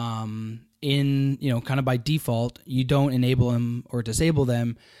in, kind of by default. You don't enable them or disable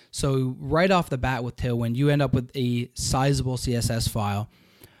them. So right off the bat with Tailwind, you end up with a sizable CSS file.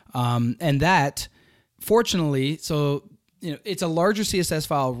 And that, fortunately, so it's a larger CSS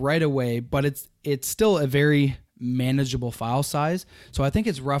file right away, but it's still a very manageable file size. So I think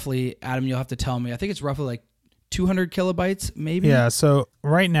it's roughly, Adam, you'll have to tell me, I think it's roughly like 200 kilobytes, maybe? Yeah, so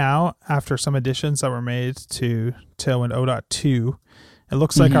right now, after some additions that were made to Tailwind 0.2, it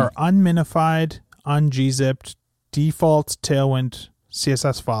looks like our unminified, ungzipped, default Tailwind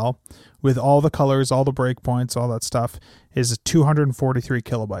CSS file with all the colors, all the breakpoints, all that stuff is 243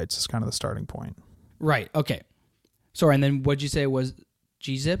 kilobytes is kind of the starting point. Right, okay. Sorry, and then what'd you say was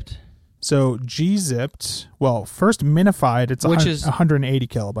gzipped? So gzipped, well, first minified, it's 180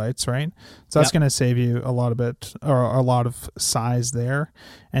 kilobytes, right? So that's going to save you a lot of size there.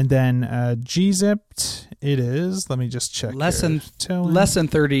 And then gzipped, it is, let me just check. Less than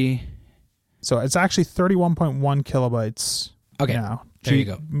 30. So it's actually 31.1 kilobytes. Okay, now. There you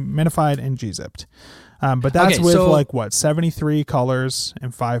go. Minified and gzipped. But that's with 73 colors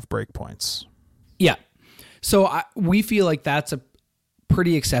and 5 breakpoints. Yeah. So we feel like that's a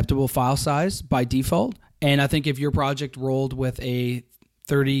pretty acceptable file size by default. And I think if your project rolled with a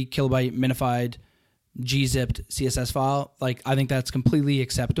 30 kilobyte minified gzipped CSS file, like I think that's completely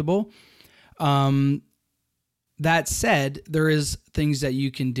acceptable. That said, there is things that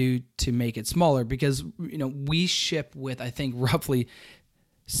you can do to make it smaller, because we ship with, I think, roughly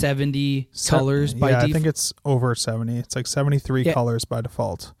 70 colors by default. I think it's over 70. It's like 73 colors by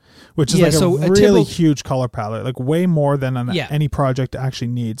default, which is a really huge color palette, like way more than any project actually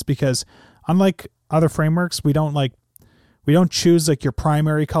needs, because unlike other frameworks, we don't choose like your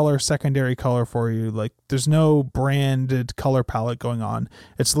primary color, secondary color for you. Like there's no branded color palette going on.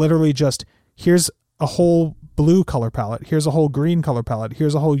 It's literally just, here's a whole blue color palette, here's a whole green color palette,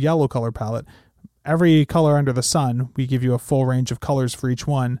 here's a whole yellow color palette. Every color under the sun, we give you a full range of colors for each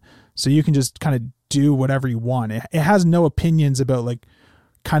one, so you can just kind of do whatever you want. It has no opinions about like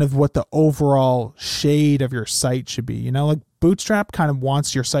kind of what the overall shade of your site should be. Like Bootstrap kind of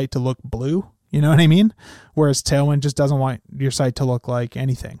wants your site to look blue, you know what I mean? Whereas Tailwind just doesn't want your site to look like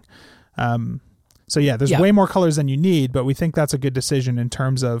anything. So yeah, there's way more colors than you need, but we think that's a good decision in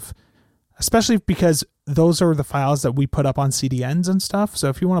terms of, especially because those are the files that we put up on CDNs and stuff. So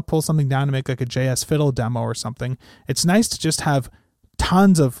if you want to pull something down to make like a JS Fiddle demo or something, it's nice to just have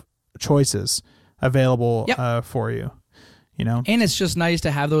tons of choices available for you. And it's just nice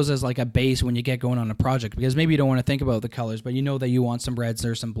to have those as like a base when you get going on a project, because maybe you don't want to think about the colors, but you know that you want some reds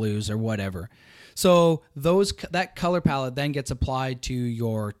or some blues or whatever. So that color palette then gets applied to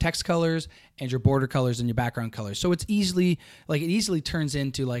your text colors and your border colors and your background colors. So it easily turns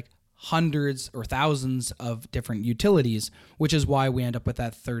into like hundreds or thousands of different utilities, which is why we end up with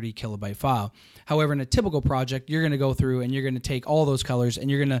that 30 kilobyte file. However, in a typical project, you're going to go through and you're going to take all those colors and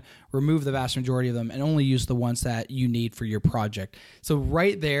you're going to remove the vast majority of them and only use the ones that you need for your project. So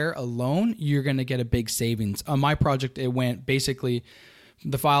right there alone, you're going to get a big savings. On my project, it went basically,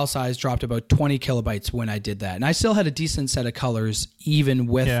 the file size dropped about 20 kilobytes when I did that. And I still had a decent set of colors even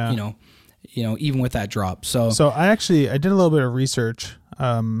with, even with that drop. So I did a little bit of research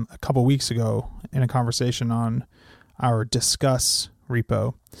a couple weeks ago in a conversation on our Discuss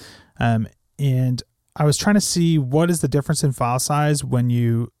repo. And I was trying to see what is the difference in file size when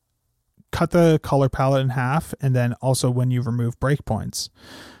you cut the color palette in half, and then also when you remove breakpoints.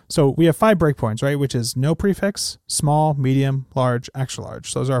 So we have 5 breakpoints, right? Which is no prefix, small, medium, large, extra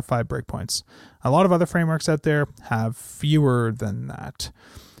large. Those are our 5 breakpoints. A lot of other frameworks out there have fewer than that.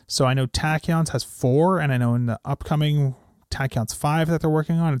 So I know Tachyons has 4, and I know in the upcoming Tachyons 5 that they're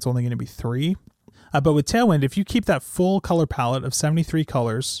working on, it's only going to be 3. But with Tailwind, if you keep that full color palette of 73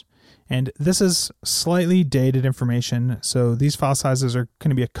 colors, and this is slightly dated information, so these file sizes are going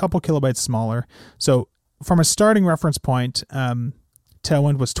to be a couple kilobytes smaller. So from a starting reference point,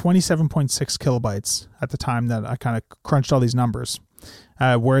 Tailwind was 27.6 kilobytes at the time that I kind of crunched all these numbers,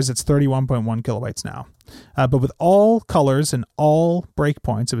 whereas it's 31.1 kilobytes now. But with all colors and all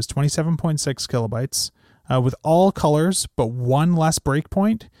breakpoints, it was 27.6 kilobytes. With all colors but one less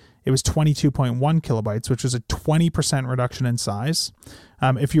breakpoint, it was 22.1 kilobytes, which was a 20% reduction in size.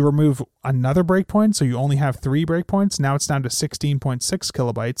 If you remove another breakpoint, so you only have 3 breakpoints, now it's down to 16.6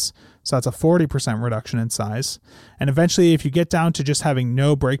 kilobytes. So that's a 40% reduction in size. And eventually, if you get down to just having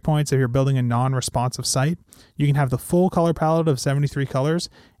no breakpoints, if you're building a non-responsive site, you can have the full color palette of 73 colors,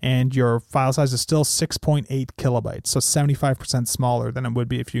 and your file size is still 6.8 kilobytes, so 75% smaller than it would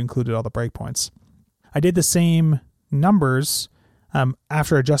be if you included all the breakpoints. I did the same numbers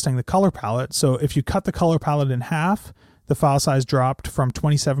after adjusting the color palette. So if you cut the color palette in half, the file size dropped from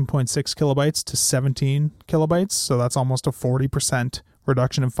 27.6 kilobytes to 17 kilobytes. So that's almost a 40%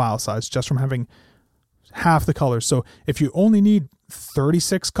 reduction in file size just from having half the colors. So if you only need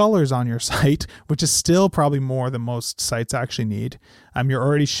 36 colors on your site, which is still probably more than most sites actually need, you're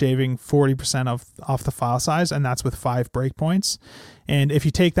already shaving 40% off the file size, and that's with 5 breakpoints. And if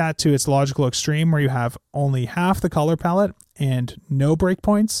you take that to its logical extreme, where you have only half the color palette and no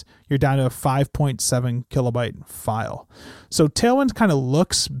breakpoints, you're down to a 5.7 kilobyte file. So Tailwind kind of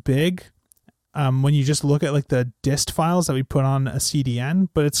looks big when you just look at like the dist files that we put on a CDN,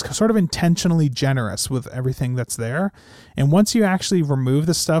 but it's sort of intentionally generous with everything that's there. And once you actually remove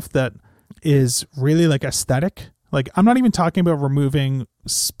the stuff that is really like aesthetic, like I'm not even talking about removing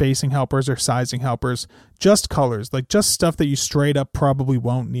spacing helpers or sizing helpers, just colors, like just stuff that you straight up probably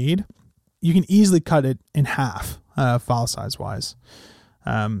won't need, you can easily cut it in half file size wise.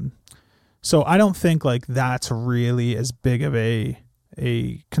 So I don't think like that's really as big of a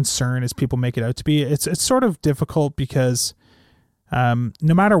concern as people make it out to be. It's sort of difficult because no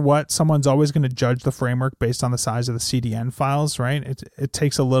matter what, someone's always going to judge the framework based on the size of the CDN files, right? It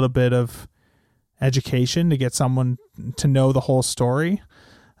takes a little bit of education to get someone to know the whole story.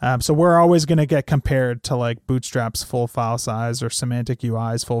 So we're always going to get compared to like Bootstrap's full file size or Semantic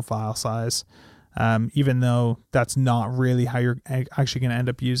UI's full file size, even though that's not really how you're actually going to end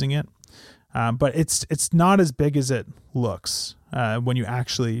up using it. But it's not as big as it looks when you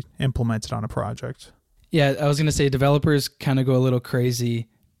actually implement it on a project. Yeah, I was going to say developers kind of go a little crazy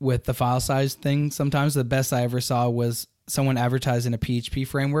with the file size thing. Sometimes the best I ever saw was someone advertising a PHP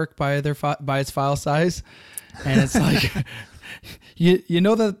framework by its file size. And it's like, you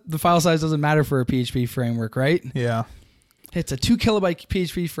know that the file size doesn't matter for a PHP framework, right? Yeah. It's a 2 kilobyte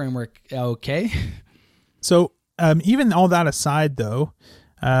PHP framework. Okay. So even all that aside, though,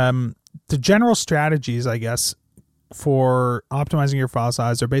 the general strategies, I guess, for optimizing your file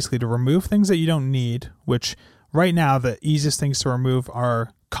size are basically to remove things that you don't need, which right now the easiest things to remove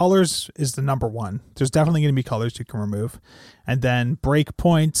are colors is the number one. There's definitely going to be colors you can remove. And then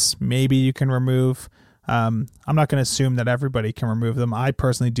breakpoints, maybe you can remove. I'm not going to assume that everybody can remove them. I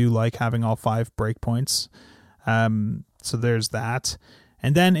personally do like having all 5 breakpoints. So there's that.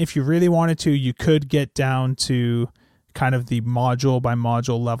 And then if you really wanted to, you could get down to kind of the module by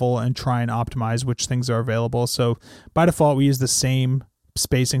module level and try and optimize which things are available. So by default, we use the same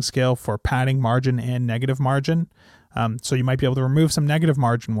spacing scale for padding margin and negative margin. So you might be able to remove some negative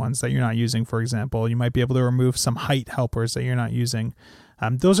margin ones that you're not using, for example. You might be able to remove some height helpers that you're not using.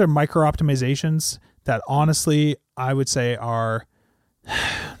 Those are micro optimizations that honestly, I would say are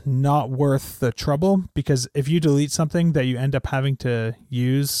not worth the trouble, because if you delete something that you end up having to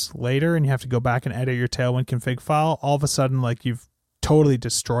use later and you have to go back and edit your Tailwind config file, all of a sudden like you've totally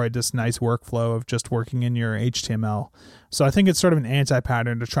destroyed this nice workflow of just working in your HTML. So I think it's sort of an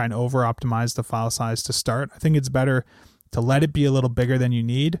anti-pattern to try and over-optimize the file size to start. I think it's better to let it be a little bigger than you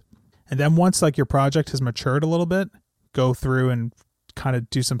need. And then once like your project has matured a little bit, go through and kind of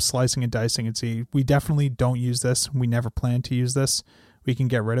do some slicing and dicing and see, we definitely don't use this. We never plan to use this. We can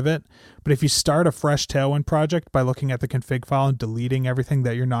get rid of it. But if you start a fresh Tailwind project by looking at the config file and deleting everything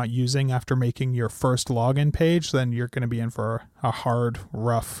that you're not using after making your first login page, then you're going to be in for a hard,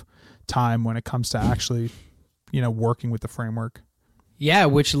 rough time when it comes to actually, working with the framework. Yeah,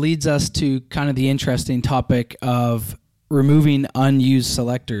 which leads us to kind of the interesting topic of removing unused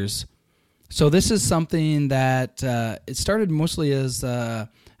selectors. So this is something that it started mostly as a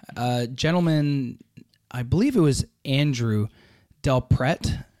gentleman, I believe it was Andrew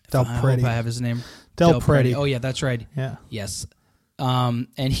Delprete. I hope I have his name. Delprete. Oh, yeah, that's right. Yeah. Yes. And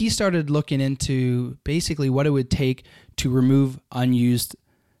he started looking into basically what it would take to remove unused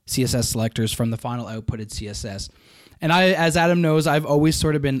CSS selectors from the final outputted CSS. And as Adam knows, I've always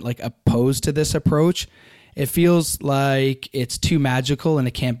sort of been like opposed to this approach. It feels like it's too magical and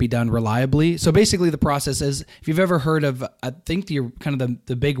it can't be done reliably. So basically the process is, if you've ever heard of, I think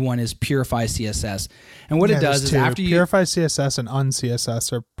the big one is Purify CSS. And what it does is after you... Purify CSS and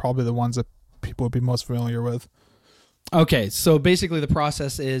UnCSS are probably the ones that people would be most familiar with. Okay, so basically the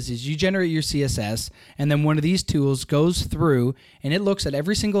process is you generate your CSS, and then one of these tools goes through and it looks at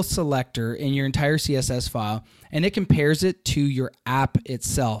every single selector in your entire CSS file, and it compares it to your app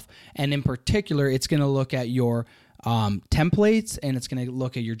itself. And in particular, it's going to look at your templates, and it's going to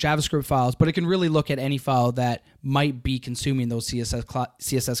look at your JavaScript files, but it can really look at any file that might be consuming those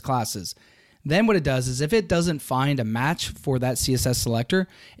CSS classes. Then what it does is if it doesn't find a match for that CSS selector,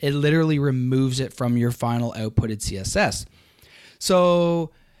 it literally removes it from your final outputted CSS.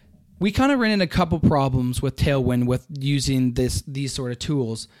 So we kind of ran into a couple problems with Tailwind with using these sort of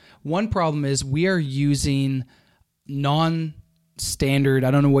tools. One problem is we are using non-standard,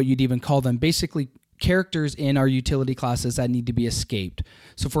 I don't know what you'd even call them, basically characters in our utility classes that need to be escaped.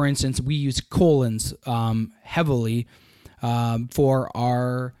 So for instance, we use colons heavily for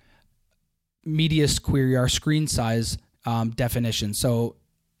our medius query, our screen size definition. So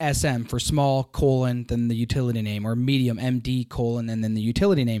SM for small, colon, then the utility name, or medium, MD, colon, and then the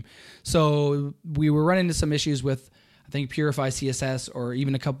utility name. So we were running into some issues with, I think, Purify CSS or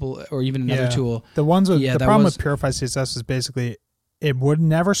even another tool. The problem with Purify CSS is basically it would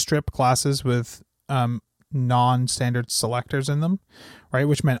never strip classes with non-standard selectors in them, right?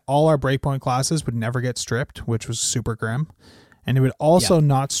 Which meant all our breakpoint classes would never get stripped, which was super grim. And it would also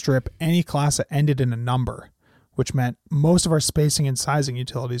not strip any class that ended in a number, which meant most of our spacing and sizing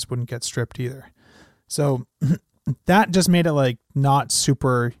utilities wouldn't get stripped either. So that just made it like not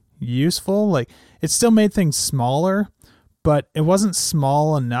super useful. Like it still made things smaller, but it wasn't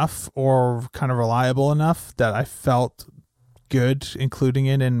small enough or kind of reliable enough that I felt good including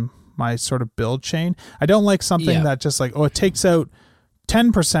it in my sort of build chain. I don't like something that just like, it takes out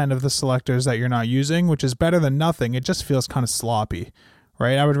 10% of the selectors that you're not using, which is better than nothing. It just feels kind of sloppy,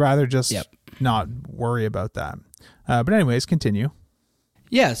 right? I would rather just not worry about that. But anyways, continue.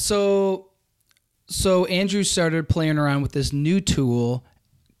 Yeah, so Andrew started playing around with this new tool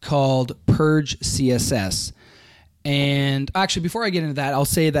called Purge CSS. And actually, before I get into that, I'll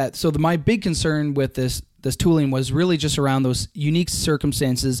say that, my big concern with this tooling was really just around those unique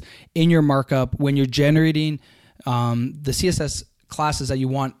circumstances in your markup when you're generating the CSS classes that you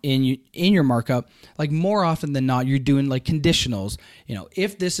want in your markup. Like more often than not, you're doing like conditionals.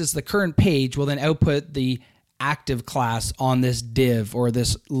 If this is the current page, well then output the active class on this div or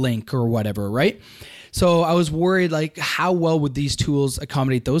this link or whatever, right? So I was worried, like, how well would these tools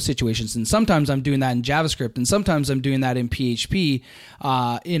accommodate those situations? And sometimes I'm doing that in JavaScript, and sometimes I'm doing that in PHP.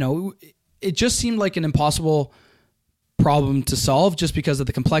 It just seemed like an impossible problem to solve just because of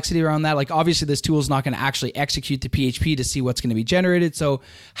the complexity around that. Like obviously this tool is not going to actually execute the PHP to see what's going to be generated. So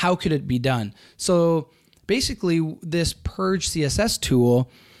how could it be done? So basically this Purge CSS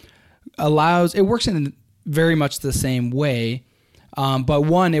tool it works in very much the same way. But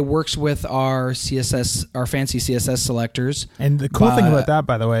one, it works with our fancy CSS selectors. And the cool thing about that,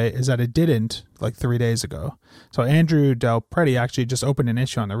 by the way, is that it didn't like 3 days ago. So Andrew Del Preti actually just opened an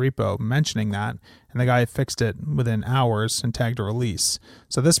issue on the repo mentioning that, and the guy fixed it within hours and tagged a release.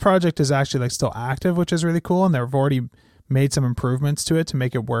 So this project is actually like still active, which is really cool, and they've already made some improvements to it to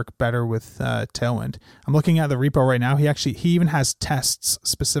make it work better with Tailwind. I'm looking at the repo right now. He even has tests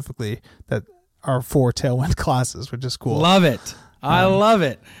specifically that are for Tailwind classes, which is cool. Love it. I love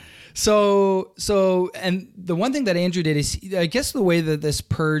it. So, and the one thing that Andrew did is, I guess the way that this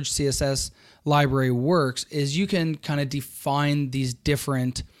Purge CSS library works is you can kind of define these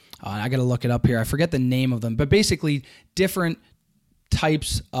different, I got to look it up here. I forget the name of them, but basically different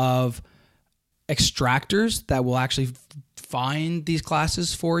types of extractors that will actually find these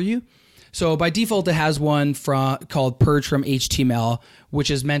classes for you. So by default, it has one called Purge from HTML,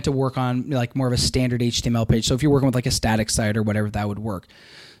 which is meant to work on like more of a standard HTML page. So if you're working with like a static site or whatever, that would work.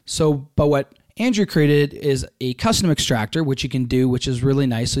 But what Andrew created is a custom extractor, which you can do, which is really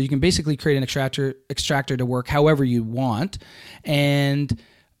nice. So you can basically create an extractor to work however you want. And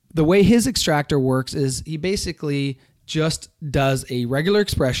the way his extractor works is he basically just does a regular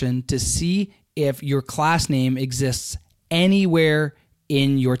expression to see if your class name exists anywhere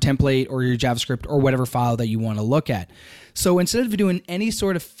in your template or your JavaScript or whatever file that you want to look at. So instead of doing any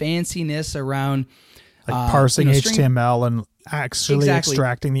sort of fanciness around like parsing HTML and actually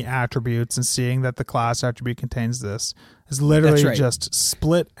extracting the attributes and seeing that the class attribute contains this, is literally just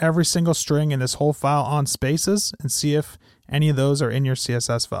split every single string in this whole file on spaces and see if any of those are in your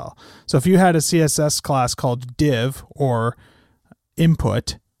CSS file. So if you had a CSS class called div or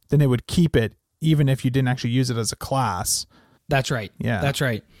input, then it would keep it even if you didn't actually use it as a class. That's right. Yeah. That's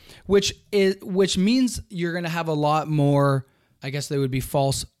right. Which means you're going to have a lot more, I guess they would be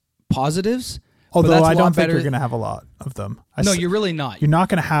false positives. Although I don't think you're going to have a lot of them. No, you're really not. You're not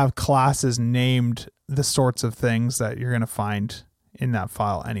going to have classes named the sorts of things that you're going to find in that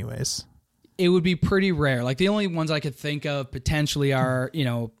file anyways. It would be pretty rare. Like the only ones I could think of potentially are,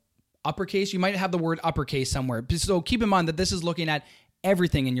 uppercase. You might have the word uppercase somewhere. So keep in mind that this is looking at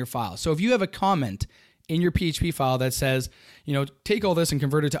everything in your file. So if you have a comment in your PHP file that says, take all this and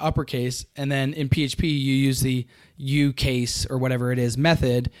convert it to uppercase, and then in PHP you use the uCase or whatever it is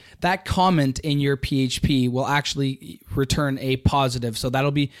method, that comment in your PHP will actually return a positive. So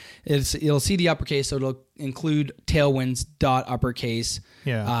it'll see the uppercase, so it'll include tailwinds.uppercase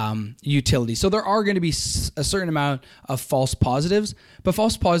utility. So there are going to be a certain amount of false positives, but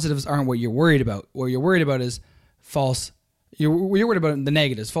false positives aren't what you're worried about. What you're worried about is false. You're worried about the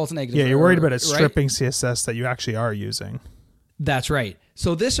negatives, false negatives. Yeah, you're worried about it stripping CSS that you actually are using. That's right.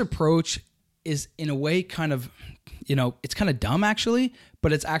 So this approach is in a way kind of, it's kind of dumb actually,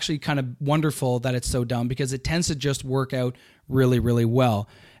 but it's actually kind of wonderful that it's so dumb because it tends to just work out really, really well.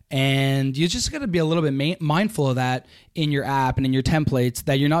 And you just got to be a little bit mindful of that in your app and in your templates,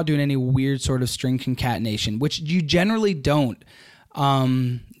 that you're not doing any weird sort of string concatenation, which you generally don't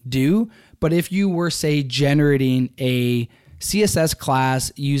do. But if you were, say, generating a CSS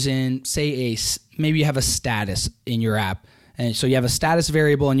class using, say, maybe you have a status in your app, and so you have a status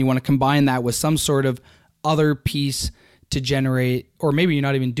variable and you want to combine that with some sort of other piece to generate, or maybe you're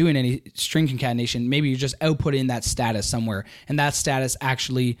not even doing any string concatenation, maybe you're just outputting that status somewhere, and that status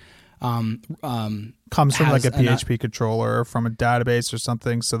actually comes from like a PHP controller or from a database or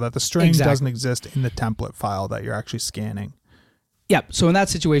something, so that the string doesn't exist in the template file that you're actually scanning. Yep. So in that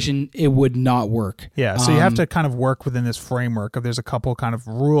situation, it would not work. Yeah. So you have to kind of work within this framework of, there's a couple kind of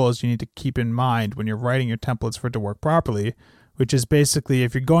rules you need to keep in mind when you're writing your templates for it to work properly, which is basically,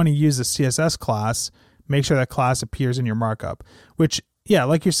 if you're going to use a CSS class, make sure that class appears in your markup, which, yeah,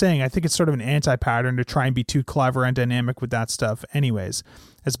 like you're saying, I think it's sort of an anti-pattern to try and be too clever and dynamic with that stuff anyways.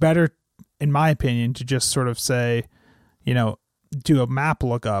 It's better, in my opinion, to just sort of say, do a map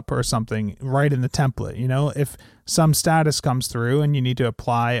lookup or something right in the template. If some status comes through and you need to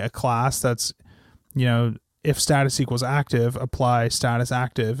apply a class that's, if status equals active, apply status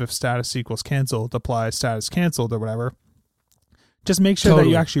active. If status equals canceled, apply status canceled or whatever. Just make sure that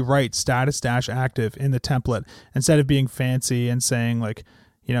you actually write status dash active in the template instead of being fancy and saying like,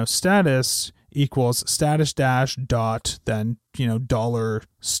 status equals status dash dot, then, dollar,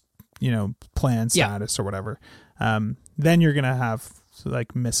 plan status or whatever. Then you're going to have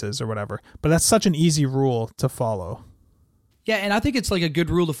like misses or whatever. But that's such an easy rule to follow. Yeah, and I think it's like a good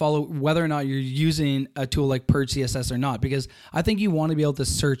rule to follow whether or not you're using a tool like Purge CSS or not, because I think you want to be able to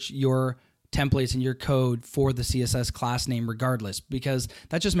search your templates and your code for the CSS class name regardless, because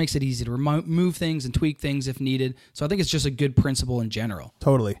that just makes it easy to remove things and tweak things if needed. So I think it's just a good principle in general.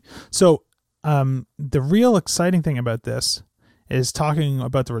 Totally. So the real exciting thing about this is talking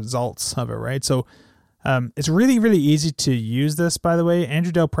about the results of it, right? So it's really, really easy to use this, by the way.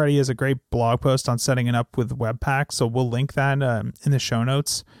 Andrew Del Prete has a great blog post on setting it up with Webpack, so we'll link that in the show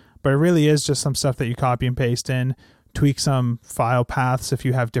notes. But it really is just some stuff that you copy and paste in, tweak some file paths if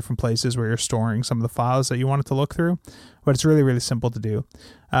you have different places where you're storing some of the files that you want it to look through. But it's really, really simple to do.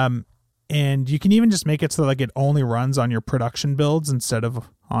 And you can even just make it so like it only runs on your production builds instead of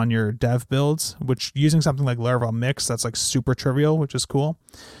on your dev builds, which using something like Laravel Mix, that's like super trivial, which is cool.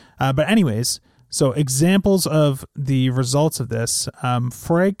 But anyways, so examples of the results of this,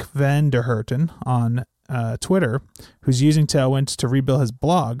 Frank van der Herten on Twitter, who's using Tailwind to rebuild his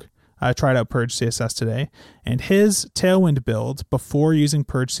blog, tried out Purge CSS today, and his Tailwind build before using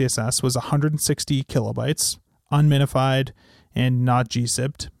Purge CSS was 160 kilobytes, unminified and not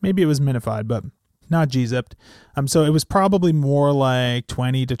gzipped. Maybe it was minified, but not gzipped. So it was probably more like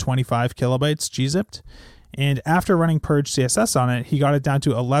 20 to 25 kilobytes gzipped. And after running Purge CSS on it, he got it down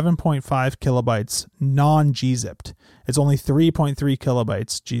to 11.5 kilobytes non-gzipped. It's only 3.3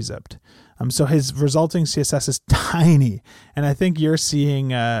 kilobytes gzipped. So his resulting CSS is tiny. And I think you're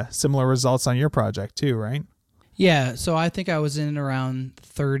seeing similar results on your project too, right? Yeah, so I think I was in around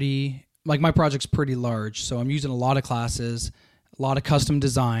 30. Like my project's pretty large, so I'm using a lot of classes, a lot of custom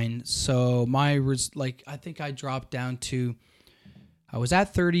design. So I think I dropped down to, I was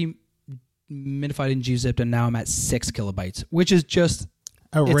at 30 minified and gzipped, and now I'm at 6 kilobytes, which is just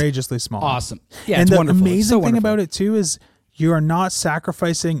outrageously small. Awesome. Yeah, and it's the wonderful. amazing thing about it too is you are not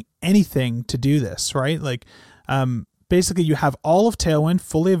sacrificing anything to do this, right? Like, basically you have all of Tailwind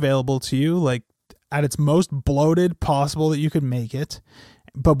fully available to you, like at its most bloated possible that you could make it.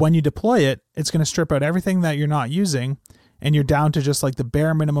 But when you deploy it, it's going to strip out everything that you're not using, and you're down to just like the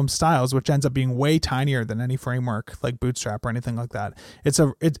bare minimum styles, which ends up being way tinier than any framework like Bootstrap or anything like that.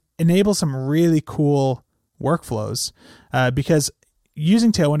 It enables some really cool workflows because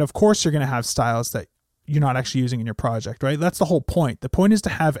using Tailwind, of course, you're going to have styles that you're not actually using in your project, right? That's the whole point. The point is to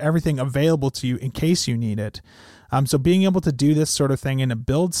have everything available to you in case you need it. So being able to do this sort of thing in a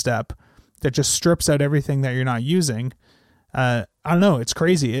build step that just strips out everything that you're not using, I don't know, it's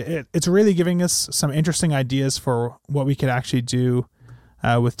crazy. It's really giving us some interesting ideas for what we could actually do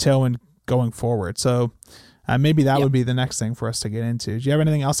with Tailwind going forward. So maybe that would be the next thing for us to get into. Do you have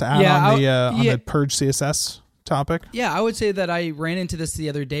anything else to add on the Purge CSS topic? Yeah, I would say that I ran into this the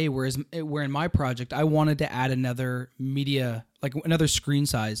other day, where in my project I wanted to add another media, like another screen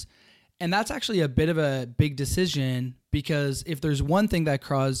size. And that's actually a bit of a big decision, because if there's one thing that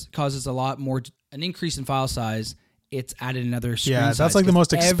causes a lot more, an increase in file size, it's added another screen size. Yeah, that's like the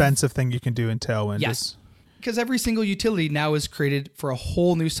most expensive thing you can do in Tailwind. Yes. Because every single utility now is created for a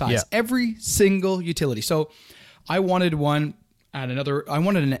whole new size. Yeah. Every single utility. So I wanted an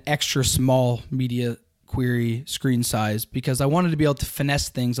extra small media query screen size, because I wanted to be able to finesse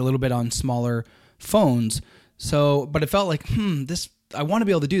things a little bit on smaller phones. So, but it felt like, I want to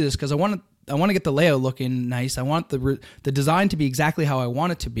be able to do this because I want to get the layout looking nice. I want the design to be exactly how I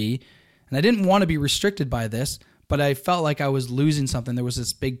want it to be. And I didn't want to be restricted by this, but I felt like I was losing something. There was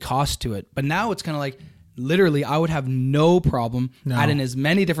this big cost to it. But now it's kind of like, literally, I would have no problem adding as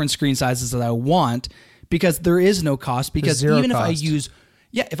many different screen sizes as I want, because there is no cost. Because even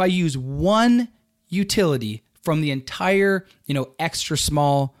if I use one utility from the entire, extra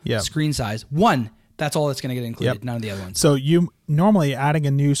small screen size, that's all that's going to get included, none of the other ones. So you normally adding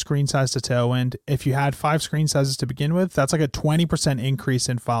a new screen size to Tailwind, if you had 5 screen sizes to begin with, that's like a 20% increase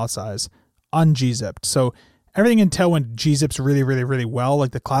in file size un-gzipped. So everything in Tailwind gzips really, really, really well.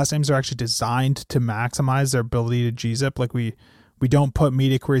 Like the class names are actually designed to maximize their ability to gzip. Like we don't put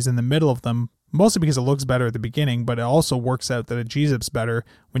media queries in the middle of them, mostly because it looks better at the beginning, but it also works out that it gzips better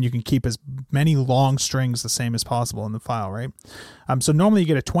when you can keep as many long strings the same as possible in the file, right? So normally you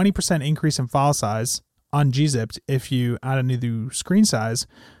get a 20% increase in file size un-gzipped if you add a new screen size,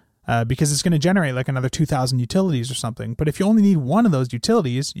 because it's going to generate like another 2,000 utilities or something. But if you only need one of those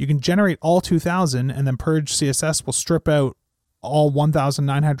utilities, you can generate all 2,000, and then Purge CSS will strip out all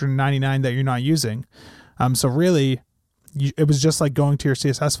 1,999 that you're not using. So really, it was just like going to your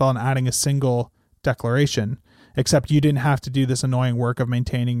CSS file and adding a single declaration, except you didn't have to do this annoying work of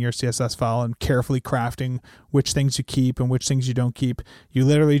maintaining your CSS file and carefully crafting which things you keep and which things you don't keep. You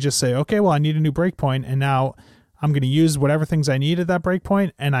literally just say, okay, well, I need a new breakpoint, and now I'm going to use whatever things I need at that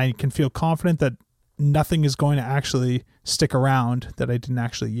breakpoint, and I can feel confident that nothing is going to actually stick around that I didn't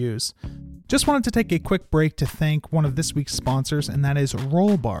actually use. Just wanted to take a quick break to thank one of this week's sponsors, and that is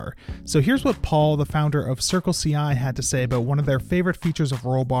Rollbar. So here's what Paul, the founder of CircleCI, had to say about one of their favorite features of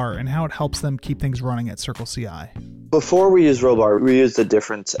Rollbar and how it helps them keep things running at CircleCI. Before we used Rollbar, we used a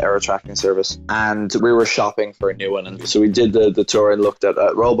different error tracking service, and we were shopping for a new one. And so we did the tour and looked at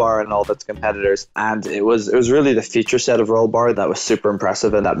Rollbar and all of its competitors, and it was really the feature set of Rollbar that was super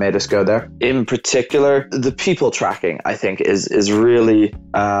impressive and that made us go there. In particular, the people tracking, I think, is really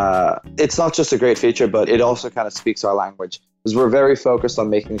it's not just a great feature, but it also kind of speaks our language. Because we're very focused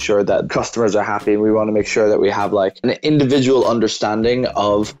on making sure that customers are happy, and we want to make sure that we have like an individual understanding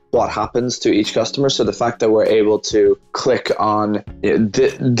of what happens to each customer. So the fact that we're able to click on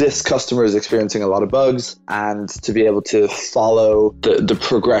this customer is experiencing a lot of bugs, and to be able to follow the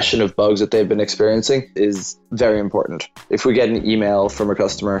progression of bugs that they've been experiencing is very important. If we get an email from a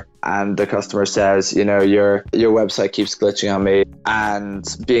customer and the customer says, your website keeps glitching on me, and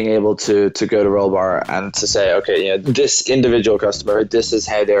being able to go to Rollbar and to say, okay, this individual customer, this is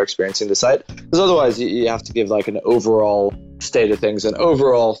how they're experiencing the site. Because otherwise you have to give like an overall state of things, and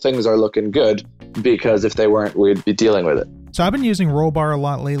overall things are looking good, because if they weren't, we'd be dealing with it. So I've been using Rollbar a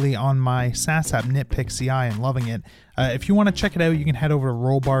lot lately on my SaaS app Nitpick CI and loving it. If you want to check it out, you can head over to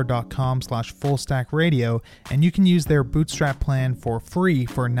rollbar.com/fullstackradio, and you can use their Bootstrap plan for free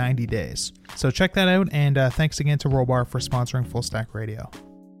for 90 days. So check that out, and thanks again to Rollbar for sponsoring Full Stack Radio.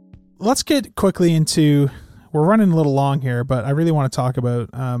 Let's get quickly into, we're running a little long here, but I really want to talk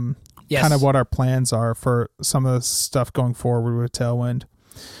about kind of what our plans are for some of the stuff going forward with Tailwind.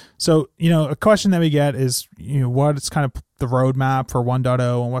 So, a question that we get is, what is kind of the roadmap for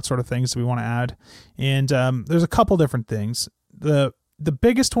 1.0 and what sort of things do we want to add? And there's a couple different things. The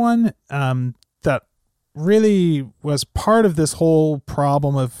biggest one that really was part of this whole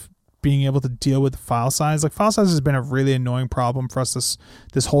problem of being able to deal with the file size. Like, file size has been a really annoying problem for us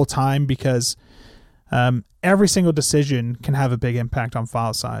this whole time, because every single decision can have a big impact on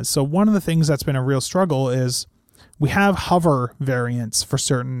file size. So one of the things that's been a real struggle is we have hover variants for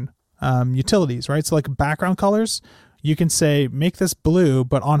certain utilities, right? So like background colors, you can say, make this blue,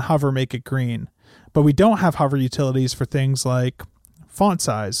 but on hover, make it green. But we don't have hover utilities for things like font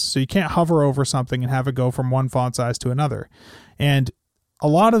size. So you can't hover over something and have it go from one font size to another. And a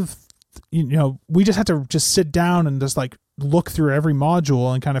lot of, we just have to just sit down and just like look through every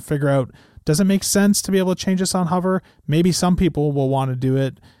module and kind of figure out, does it make sense to be able to change this on hover? Maybe some people will want to do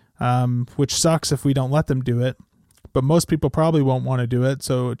it, which sucks if we don't let them do it. But most people probably won't want to do it.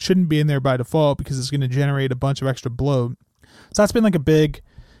 So it shouldn't be in there by default because it's going to generate a bunch of extra bloat. So that's been like a big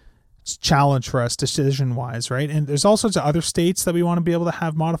challenge for us decision wise, right? And there's all sorts of other states that we want to be able to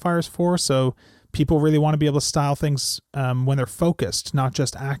have modifiers for. So people really want to be able to style things when they're focused, not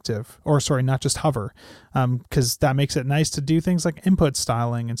just not just hover, because that makes it nice to do things like input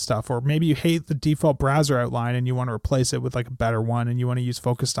styling and stuff. Or maybe you hate the default browser outline and you want to replace it with like a better one and you want to use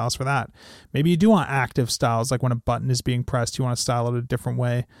focus styles for that. Maybe you do want active styles, like when a button is being pressed, you want to style it a different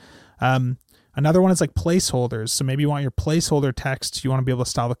way. Another one is like placeholders. So maybe you want your placeholder text, you want to be able to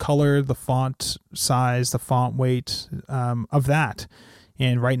style the color, the font size, the font weight of that.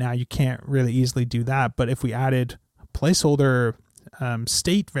 And right now you can't really easily do that. But if we added placeholder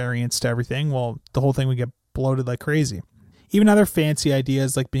state variants to everything, well, the whole thing would get bloated like crazy. Even other fancy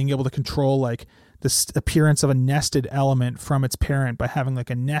ideas like being able to control like the appearance of a nested element from its parent by having like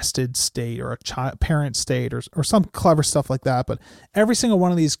a nested state or a parent state or some clever stuff like that. But every single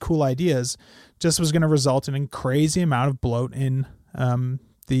one of these cool ideas just was going to result in a crazy amount of bloat in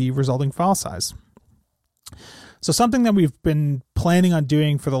the resulting file size. So something that we've been planning on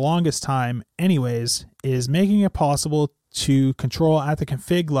doing for the longest time anyways is making it possible to control at the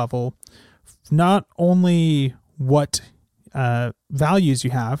config level not only what values you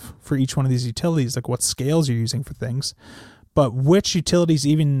have for each one of these utilities, like what scales you're using for things, but which utilities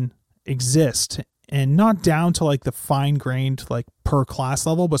even exist, and not down to like the fine-grained like per class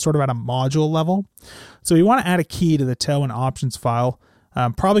level, but sort of at a module level. So we want to add a key to the Tailwind options file,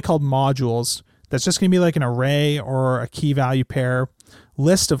 probably called modules. That's just going to be like an array or a key value pair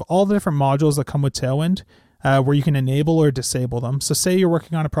list of all the different modules that come with Tailwind, where you can enable or disable them. So say you're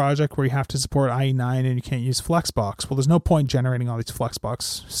working on a project where you have to support IE9 and you can't use Flexbox. Well, there's no point generating all these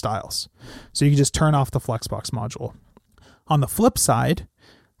Flexbox styles. So you can just turn off the Flexbox module. On the flip side,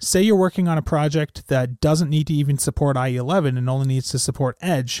 say you're working on a project that doesn't need to even support IE11 and only needs to support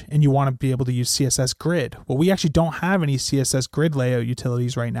Edge, and you want to be able to use CSS Grid. Well, we actually don't have any CSS Grid layout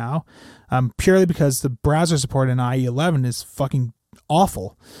utilities right now, purely because the browser support in IE11 is fucking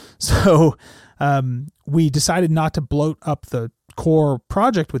awful. So we decided not to bloat up the core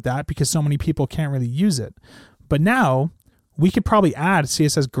project with that because so many people can't really use it. But now we could probably add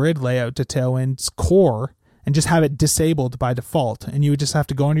CSS Grid layout to Tailwind's core and just have it disabled by default. And you would just have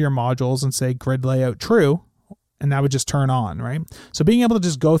to go into your modules and say grid layout true, and that would just turn on, right? So being able to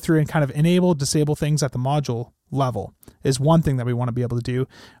just go through and kind of enable, disable things at the module level is one thing that we want to be able to do.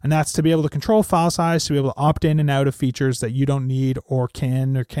 And that's to be able to control file size, to be able to opt in and out of features that you don't need or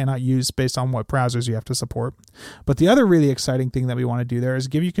can or cannot use based on what browsers you have to support. But the other really exciting thing that we want to do there is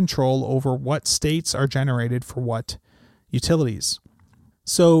give you control over what states are generated for what utilities.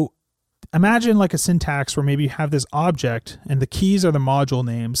 So imagine like a syntax where maybe you have this object and the keys are the module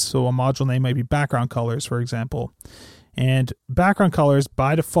names. So a module name might be background colors, for example. And background colors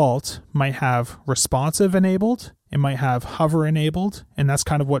by default might have responsive enabled, it might have hover enabled, and that's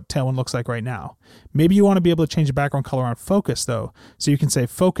kind of what Tailwind looks like right now. Maybe you want to be able to change the background color on focus though. So you can say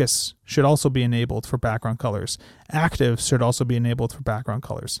focus should also be enabled for background colors. Active should also be enabled for background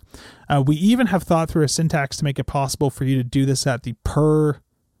colors. We even have thought through a syntax to make it possible for you to do this at the per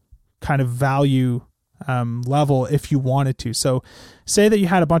kind of value level if you wanted to. So say that you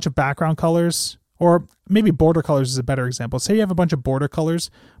had a bunch of background colors, or maybe border colors is a better example. Say you have a bunch of border colors,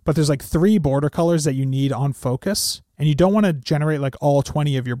 but there's like 3 border colors that you need on focus, and you don't want to generate like all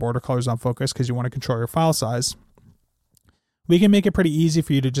 20 of your border colors on focus because you want to control your file size. We can make it pretty easy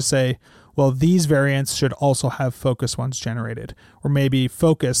for you to just say, well, these variants should also have focus ones generated. Or maybe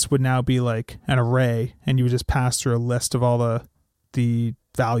focus would now be like an array, and you would just pass through a list of all the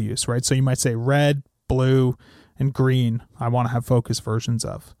values, right? So you might say red, blue, and green, I want to have focus versions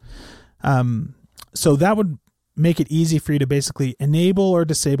of. So that would make it easy for you to basically enable or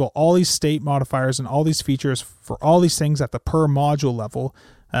disable all these state modifiers and all these features for all these things at the per module level,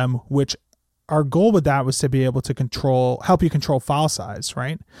 which our goal with that was to be able to help you control file size,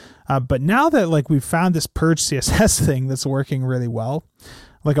 right? But now that like we've found this purge CSS thing that's working really well,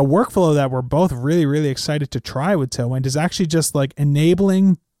 like a workflow that we're both really, really excited to try with Tailwind is actually just like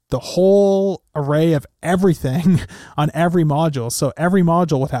enabling the whole array of everything on every module. So every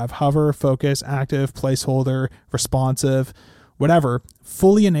module would have hover, focus, active, placeholder, responsive, whatever,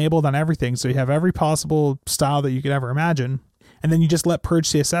 fully enabled on everything. So you have every possible style that you could ever imagine. and then you just let Purge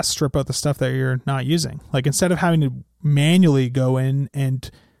CSS strip out the stuff that you're not using. Like instead of having to manually go in and,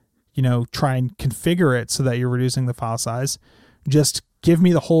 try and configure it so that you're reducing the file size, just give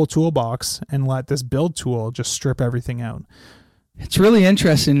me the whole toolbox and let this build tool just strip everything out. It's really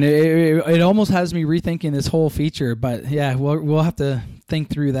interesting. It almost has me rethinking this whole feature, but yeah, we'll have to think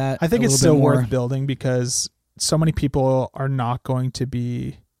through that. I think it's still worth building because so many people are not going to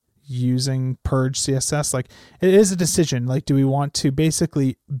be using Purge CSS. Like it is a decision. Like, do we want to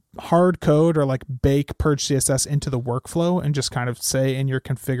basically hard code or like bake Purge CSS into the workflow and just kind of say in your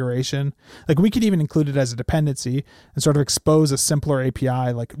configuration, like we could even include it as a dependency and sort of expose a simpler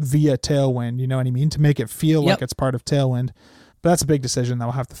API like via Tailwind, you know what I mean? To make it feel like it's part of Tailwind. But that's a big decision that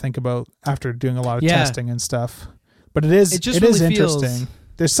we'll have to think about after doing a lot of testing and stuff. But it is interesting.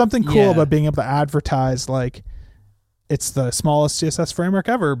 There's something cool about being able to advertise like it's the smallest CSS framework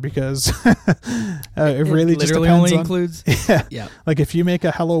ever because it really just depends only on, includes. Yeah. Like if you make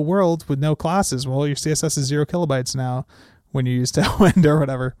a hello world with no classes, well, your CSS is 0 kilobytes now when you use Tailwind or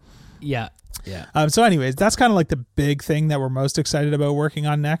whatever. Yeah. So anyways, that's kind of like the big thing that we're most excited about working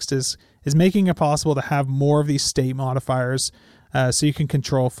on next is making it possible to have more of these state modifiers so you can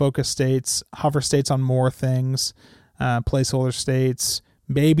control focus states, hover states on more things, placeholder states,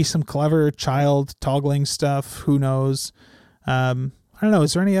 maybe some clever child toggling stuff. Who knows? I don't know.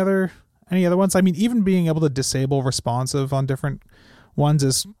 Is there any other ones? I mean, even being able to disable responsive on different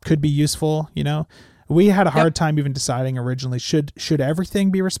ones could be useful. We had a hard time even deciding originally should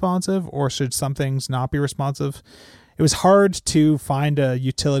everything be responsive or should some things not be responsive. It was hard to find a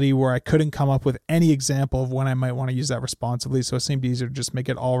utility where I couldn't come up with any example of when I might want to use that responsively. So it seemed easier to just make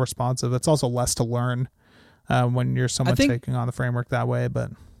it all responsive. It's also less to learn when you're someone taking on the framework that way.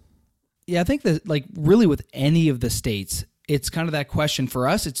 But yeah, I think that like really with any of the states, it's kind of that question for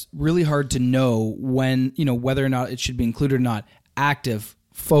us. It's really hard to know when, whether or not it should be included or not. Active,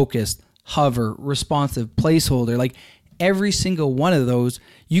 focused, hover, responsive, placeholder, like every single one of those,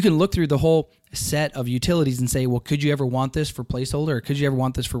 you can look through the whole set of utilities and say, well, could you ever want this for placeholder, or could you ever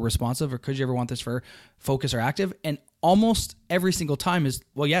want this for responsive, or could you ever want this for focus or active? And almost every single time is,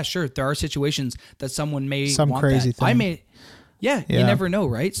 well, yeah, sure. There are situations that someone may some want crazy that. thing. You never know,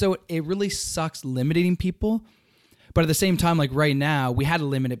 right? So it really sucks limiting people. But at the same time, like right now, we had to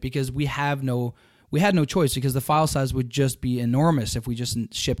limit it because we had no choice because the file size would just be enormous if we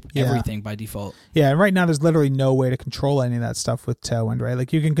just ship everything by default. Yeah, and right now there's literally no way to control any of that stuff with Tailwind, right?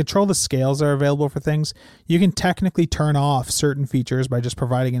 Like you can control the scales that are available for things. You can technically turn off certain features by just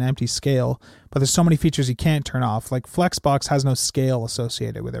providing an empty scale, but there's so many features you can't turn off. Like Flexbox has no scale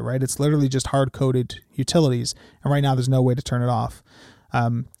associated with it, right? It's literally just hard-coded utilities, and right now there's no way to turn it off.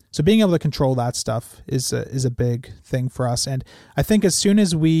 So being able to control that stuff is a big thing for us. And I think as soon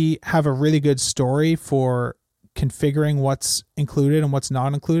as we have a really good story for configuring what's included and what's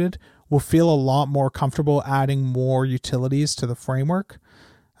not included, we'll feel a lot more comfortable adding more utilities to the framework.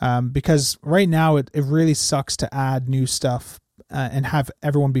 Because right now it really sucks to add new stuff and have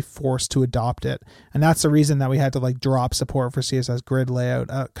everyone be forced to adopt it. And that's the reason that we had to like drop support for CSS grid layout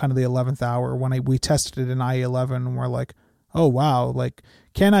at kind of the 11th hour when we tested it in IE11 and we're like, oh, wow, like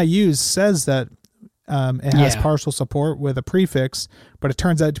Can I Use says that it has partial support with a prefix, but it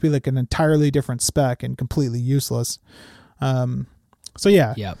turns out to be like an entirely different spec and completely useless. So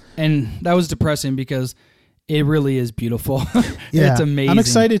yeah. Yeah. And that was depressing because it really is beautiful. It's amazing. I'm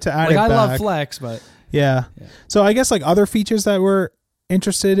excited to add it back. I love Flex, but... Yeah. So I guess like other features that we're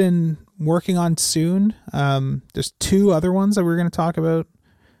interested in working on soon, there's two other ones that we're going to talk about.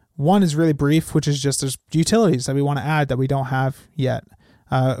 One is really brief, which is just there's utilities that we want to add that we don't have yet.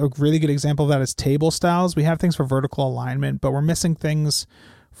 A really good example of that is table styles. We have things for vertical alignment, but we're missing things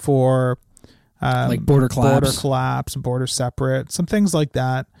for like border collapse, border separate, some things like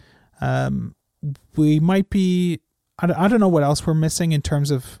that. We might be, I don't know what else we're missing in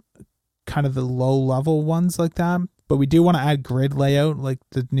terms of kind of the low level ones like that, but we do want to add grid layout, like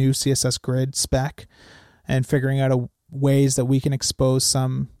the new CSS grid spec, and figuring out ways that we can expose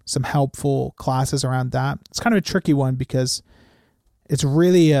some helpful classes around that. It's kind of a tricky one because it's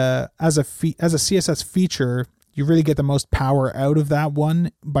really as a CSS feature, you really get the most power out of that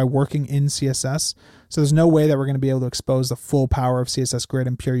one by working in CSS. So there's no way that we're going to be able to expose the full power of CSS grid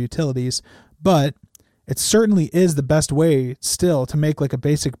and pure utilities, but it certainly is the best way still to make like a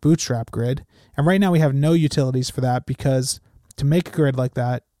basic bootstrap grid. And right now we have no utilities for that because to make a grid like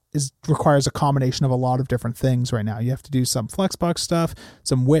that requires a combination of a lot of different things right now. You have to do some Flexbox stuff,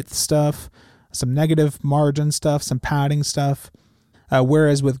 some width stuff, some negative margin stuff, some padding stuff.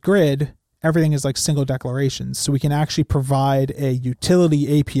 Whereas with grid, everything is like single declarations. So we can actually provide a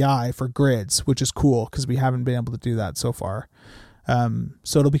utility API for grids, which is cool because we haven't been able to do that so far.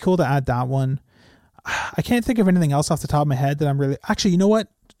 So it'll be cool to add that one. I can't think of anything else off the top of my head that I'm really, actually, you know what?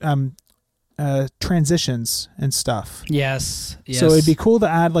 Transitions and stuff. Yes. So it'd be cool to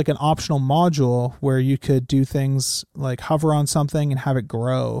add like an optional module where you could do things like hover on something and have it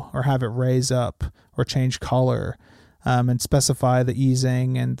grow or have it raise up or change color, and specify the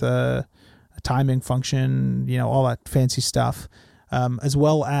easing and the timing function, all that fancy stuff, as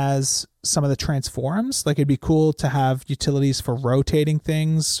well as some of the transforms. Like it'd be cool to have utilities for rotating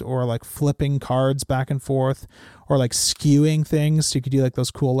things or like flipping cards back and forth or like skewing things. So you could do like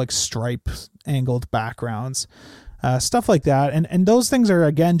those cool like stripe angled backgrounds, stuff like that. And those things are,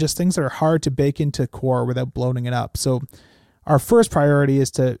 again, just things that are hard to bake into Core without bloating it up. So our first priority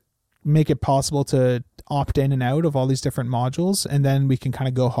is to make it possible to opt in and out of all these different modules, and then we can kind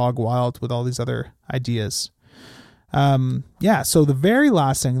of go hog wild with all these other ideas. So the very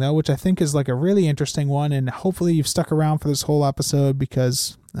last thing though, which I think is like a really interesting one, and hopefully you've stuck around for this whole episode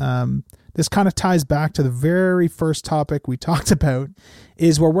because this kind of ties back to the very first topic we talked about,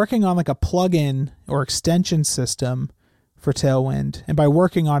 is we're working on like a plugin or extension system for Tailwind. And by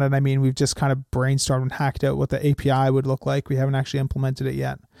working on it, I mean we've just kind of brainstormed and hacked out what the API would look like. We haven't actually implemented it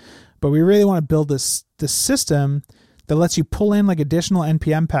yet, but we really want to build this system that lets you pull in like additional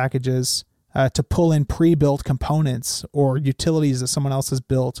NPM packages to pull in pre-built components or utilities that someone else has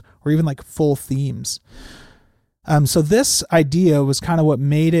built, or even like full themes. So this idea was kind of what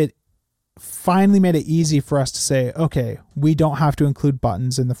finally made it easy for us to say, okay, we don't have to include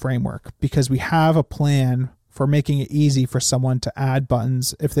buttons in the framework because we have a plan for making it easy for someone to add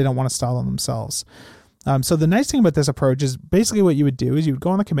buttons if they don't want to style them themselves. So the nice thing about this approach is basically what you would do is you would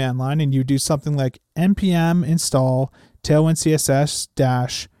go on the command line and you do something like npm install Tailwind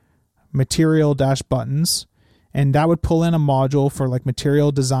CSS material buttons, and that would pull in a module for like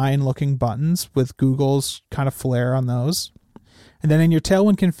material design looking buttons with Google's kind of flair on those. And then in your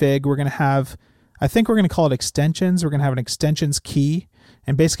Tailwind config, we're going to have, I think we're going to call it extensions. We're going to have an extensions key,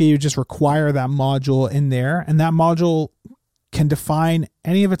 and basically you just require that module in there, and that module can define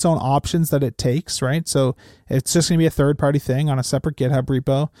any of its own options that it takes, right? So it's just going to be a third-party thing on a separate GitHub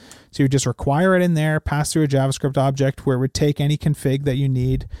repo. So you just require it in there, pass through a JavaScript object where it would take any config that you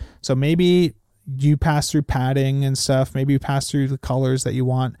need. So maybe you pass through padding and stuff. Maybe you pass through the colors that you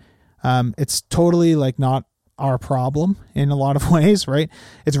want. It's totally like not our problem in a lot of ways, right?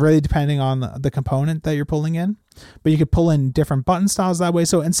 It's really depending on the component that you're pulling in, but you could pull in different button styles that way.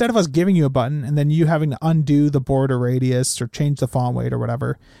 So instead of us giving you a button and then you having to undo the border radius or change the font weight or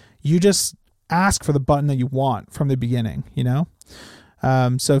whatever, you just ask for the button that you want from the beginning,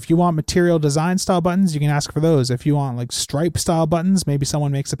 So if you want material design style buttons, you can ask for those. If you want like stripe style buttons, maybe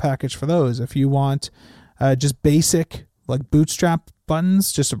someone makes a package for those. If you want just basic like bootstrap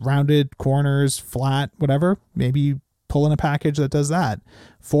buttons, just rounded corners, flat, whatever, maybe you pull in a package that does that.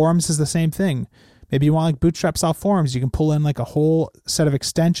 Forms is the same thing. Maybe you want like bootstrap style forms. You can pull in like a whole set of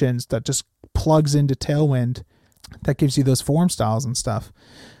extensions that just plugs into Tailwind that gives you those form styles and stuff.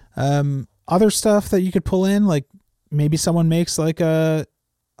 Other stuff that you could pull in, like maybe someone makes like a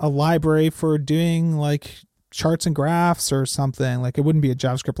library for doing like charts and graphs or something. Like it wouldn't be a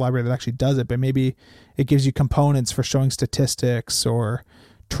JavaScript library that actually does it, but maybe it gives you components for showing statistics or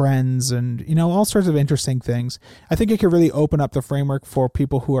trends and, all sorts of interesting things. I think it could really open up the framework for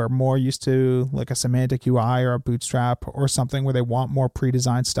people who are more used to like a semantic UI or a bootstrap or something where they want more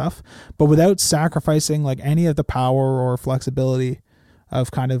pre-designed stuff, but without sacrificing like any of the power or flexibility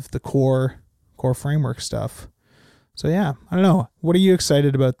of kind of the core framework stuff. So yeah, I don't know. What are you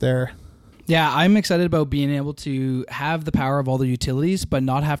excited about there? Yeah, I'm excited about being able to have the power of all the utilities, but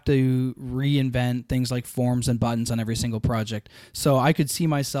not have to reinvent things like forms and buttons on every single project. So I could see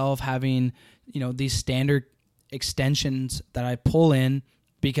myself having, these standard extensions that I pull in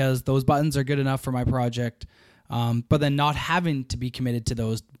because those buttons are good enough for my project, but then not having to be committed to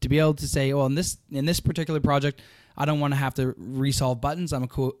those, to be able to say, well, in this particular project, I don't want to have to resolve buttons. I'm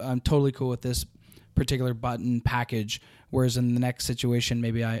totally cool with this particular button package, whereas in the next situation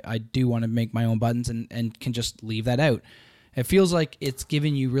maybe I do want to make my own buttons and can just leave that out. It feels like it's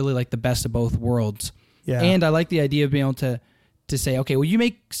giving you really like the best of both worlds. Yeah. And I like the idea of being able to say, okay, well, you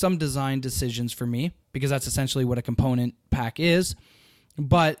make some design decisions for me, because that's essentially what a component pack is,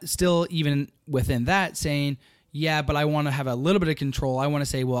 but still even within that saying, yeah, but I want to have a little bit of control. I want to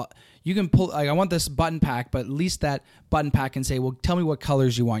say, well, you can pull, like, I want this button pack, but at least that button pack can say, well, tell me what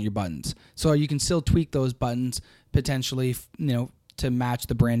colors you want your buttons. So you can still tweak those buttons potentially, to match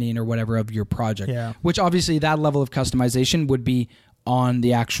the branding or whatever of your project. Yeah. Which obviously that level of customization would be on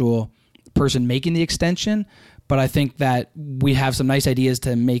the actual person making the extension, but I think that we have some nice ideas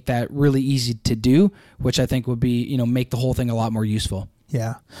to make that really easy to do, which I think would be, make the whole thing a lot more useful.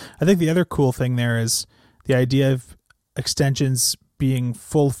 Yeah. I think the other cool thing there is the idea of extensions being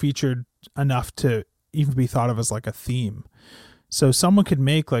full featured enough to even be thought of as like a theme. So someone could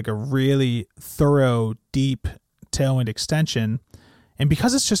make like a really thorough, deep Tailwind extension. And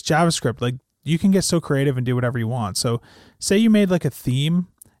because it's just JavaScript, like you can get so creative and do whatever you want. So say you made like a theme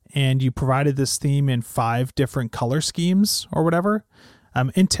and you provided this theme in 5 different color schemes or whatever.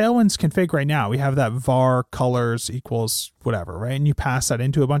 In Tailwind's config right now, we have that var colors equals whatever, right? And you pass that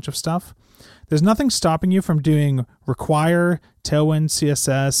into a bunch of stuff. There's nothing stopping you from doing require Tailwind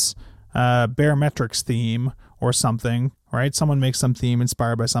CSS barometrics theme or something, right? Someone makes some theme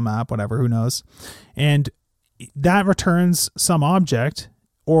inspired by some app, whatever, who knows? And that returns some object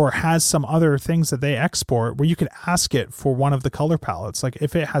or has some other things that they export where you could ask it for one of the color palettes. Like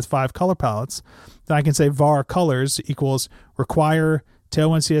if it has 5 color palettes, then I can say var colors equals require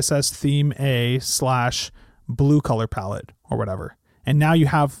Tailwind CSS theme A / blue color palette or whatever. And now you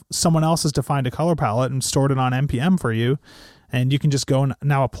have someone else has defined a color palette and stored it on NPM for you. And you can just go and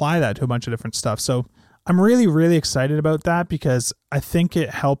now apply that to a bunch of different stuff. So I'm really, really excited about that because I think it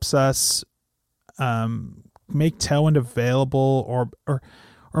helps us make Tailwind available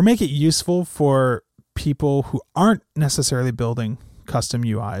or make it useful for people who aren't necessarily building custom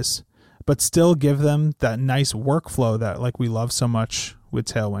UIs, but still give them that nice workflow that like we love so much with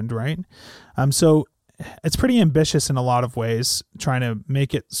Tailwind, right? So it's pretty ambitious in a lot of ways, trying to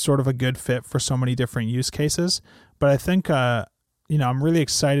make it sort of a good fit for so many different use cases. But I think, I'm really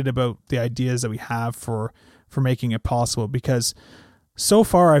excited about the ideas that we have for making it possible because so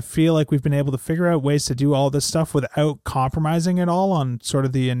far I feel like we've been able to figure out ways to do all this stuff without compromising at all on sort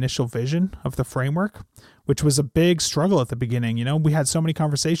of the initial vision of the framework, which was a big struggle at the beginning. We had so many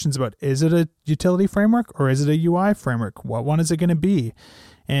conversations about, is it a utility framework or is it a UI framework? What one is it going to be?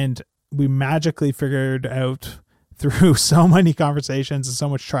 And we magically figured out through so many conversations and so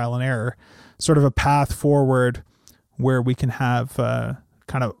much trial and error, sort of a path forward where we can have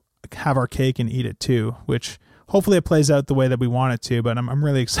kind of have our cake and eat it too, which hopefully it plays out the way that we want it to, but I'm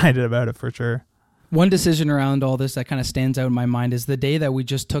really excited about it for sure. One decision around all this that kind of stands out in my mind is the day that we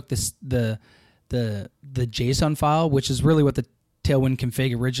just took the JSON file, which is really what the Tailwind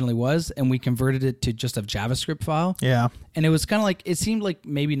config originally was, and we converted it to just a JavaScript file. Yeah. And it was kind of like, it seemed like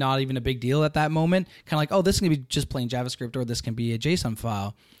maybe not even a big deal at that moment. Kind of like, oh, this can be just plain JavaScript or this can be a JSON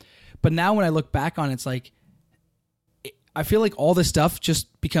file. But now when I look back on it, it's like, I feel like all this stuff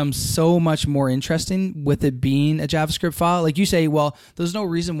just becomes so much more interesting with it being a JavaScript file. Like you say, well, there's no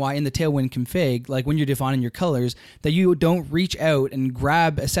reason why in the Tailwind config, like when you're defining your colors, that you don't reach out and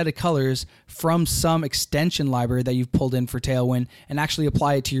grab a set of colors from some extension library that you've pulled in for Tailwind and actually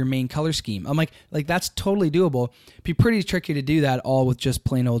apply it to your main color scheme. I'm like that's totally doable. It'd be pretty tricky to do that all with just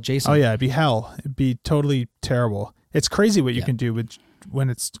plain old JSON. Oh yeah, it'd be hell. It'd be totally terrible. It's crazy what you can do when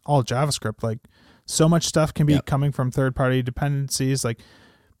it's all JavaScript. Like, so much stuff can be coming from third-party dependencies. Like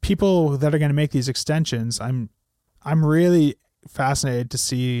people that are going to make these extensions, I'm really fascinated to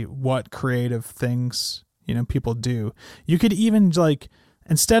see what creative things people do. You could even like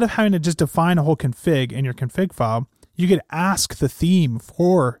instead of having to just define a whole config in your config file, you could ask the theme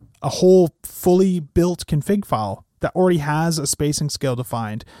for a whole fully built config file that already has a spacing scale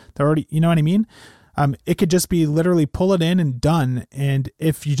defined. That already, you know what I mean? It could just be literally pull it in and done. And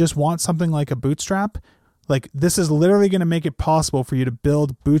if you just want something like a Bootstrap, like this is literally going to make it possible for you to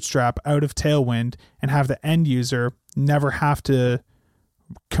build Bootstrap out of Tailwind and have the end user never have to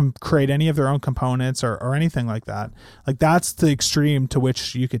create any of their own components or anything like that. Like that's the extreme to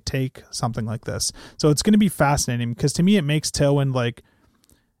which you could take something like this. So it's going to be fascinating because to me, it makes Tailwind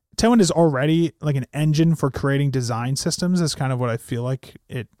is already like an engine for creating design systems is kind of what I feel like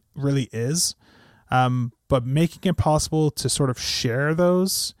it really is. But making it possible to sort of share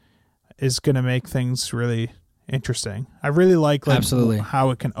those is going to make things really interesting. I really like Absolutely. How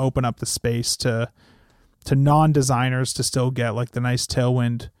it can open up the space to non-designers to still get like the nice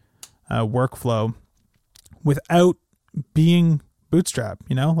Tailwind workflow without being Bootstrap,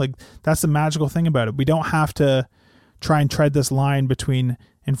 like that's the magical thing about it. We don't have to try and tread this line between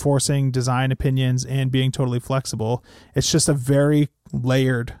enforcing design opinions and being totally flexible. It's just a very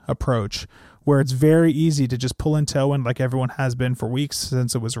layered approach where it's very easy to just pull in Tailwind like everyone has been for weeks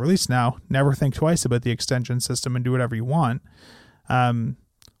since it was released now, never think twice about the extension system and do whatever you want.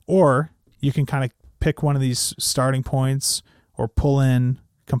 Or you can kind of pick one of these starting points or pull in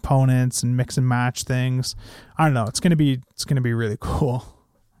components and mix and match things. I don't know. It's going to be really cool.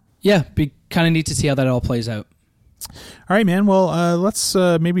 Yeah, be kind of neat to see how that all plays out. All right, man. Well, let's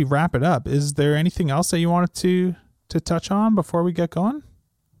maybe wrap it up. Is there anything else that you wanted to touch on before we get going?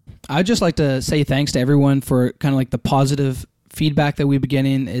 I'd just like to say thanks to everyone for kind of like the positive feedback that we've been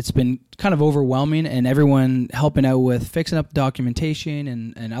getting. It's been kind of overwhelming, and everyone helping out with fixing up documentation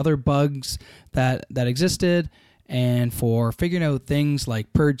and other bugs that existed, and for figuring out things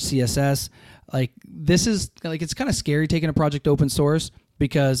like Purge CSS. Like, this is like, it's kind of scary taking a project open source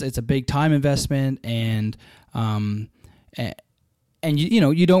because it's a big time investment, and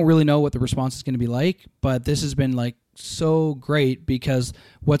you don't really know what the response is going to be like. But this has been like so great because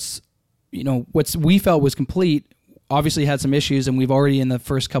what's we felt was complete obviously had some issues, and we've already in the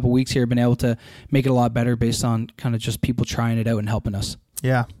first couple weeks here been able to make it a lot better based on kind of just people trying it out and helping us.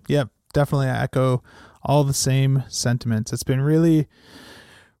 Yeah, definitely. I echo all the same sentiments. It's been really,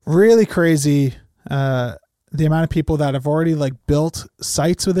 really crazy. The amount of people that have already like built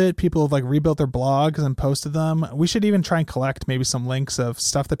sites with it, people have like rebuilt their blogs and posted them. We should even try and collect maybe some links of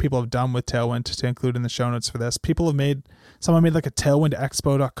stuff that people have done with Tailwind to include in the show notes for this. Someone made like a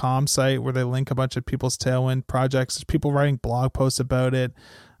tailwindexpo.com site where they link a bunch of people's Tailwind projects. There's people writing blog posts about it.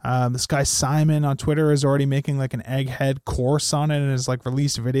 This guy Simon on Twitter is already making like an Egghead course on it and has like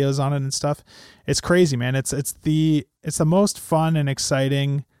released videos on it and stuff. It's crazy, man. It's the most fun and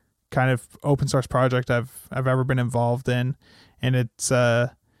exciting kind of open source project I've ever been involved in, and it's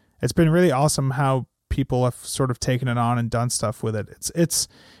been really awesome how people have sort of taken it on and done stuff with it. It's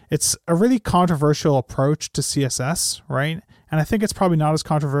a really controversial approach to CSS, right? And I think it's probably not as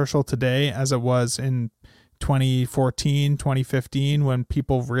controversial today as it was in 2014, 2015, when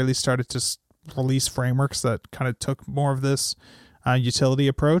people really started to release frameworks that kind of took more of this utility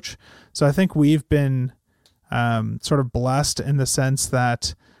approach. So I think we've been sort of blessed in the sense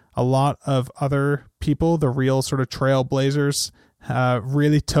that a lot of other people, the real sort of trailblazers,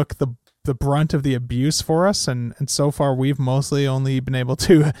 really took the brunt of the abuse for us. And so far, we've mostly only been able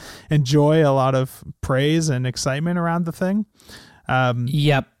to enjoy a lot of praise and excitement around the thing.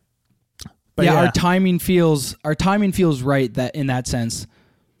 Yep. But yeah, our timing feels right that in that sense.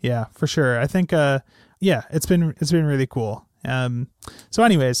 Yeah, for sure. I think, it's been really cool. So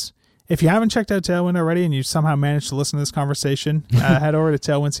anyways, if you haven't checked out Tailwind already and you somehow managed to listen to this conversation, head over to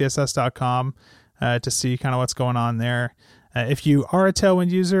tailwindcss.com to see kind of what's going on there. If you are a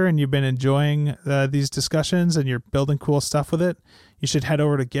Tailwind user and you've been enjoying these discussions and you're building cool stuff with it, you should head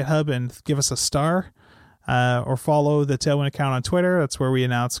over to GitHub and give us a star, or follow the Tailwind account on Twitter. That's where we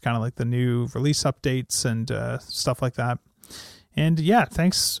announce kind of like the new release updates and stuff like that. And yeah,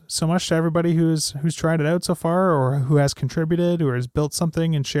 thanks so much to everybody who's tried it out so far, or who has contributed, or has built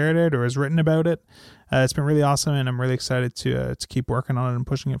something and shared it, or has written about it. It's been really awesome, and I'm really excited to keep working on it and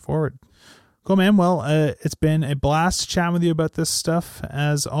pushing it forward. Cool, man. Well, it's been a blast chatting with you about this stuff,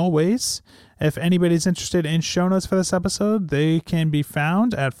 as always. If anybody's interested in show notes for this episode, they can be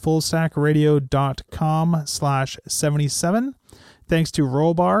found at fullstackradio.com/77. Thanks to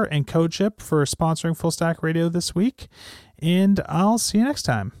Rollbar and CodeShip for sponsoring Full Stack Radio this week. And I'll see you next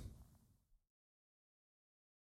time.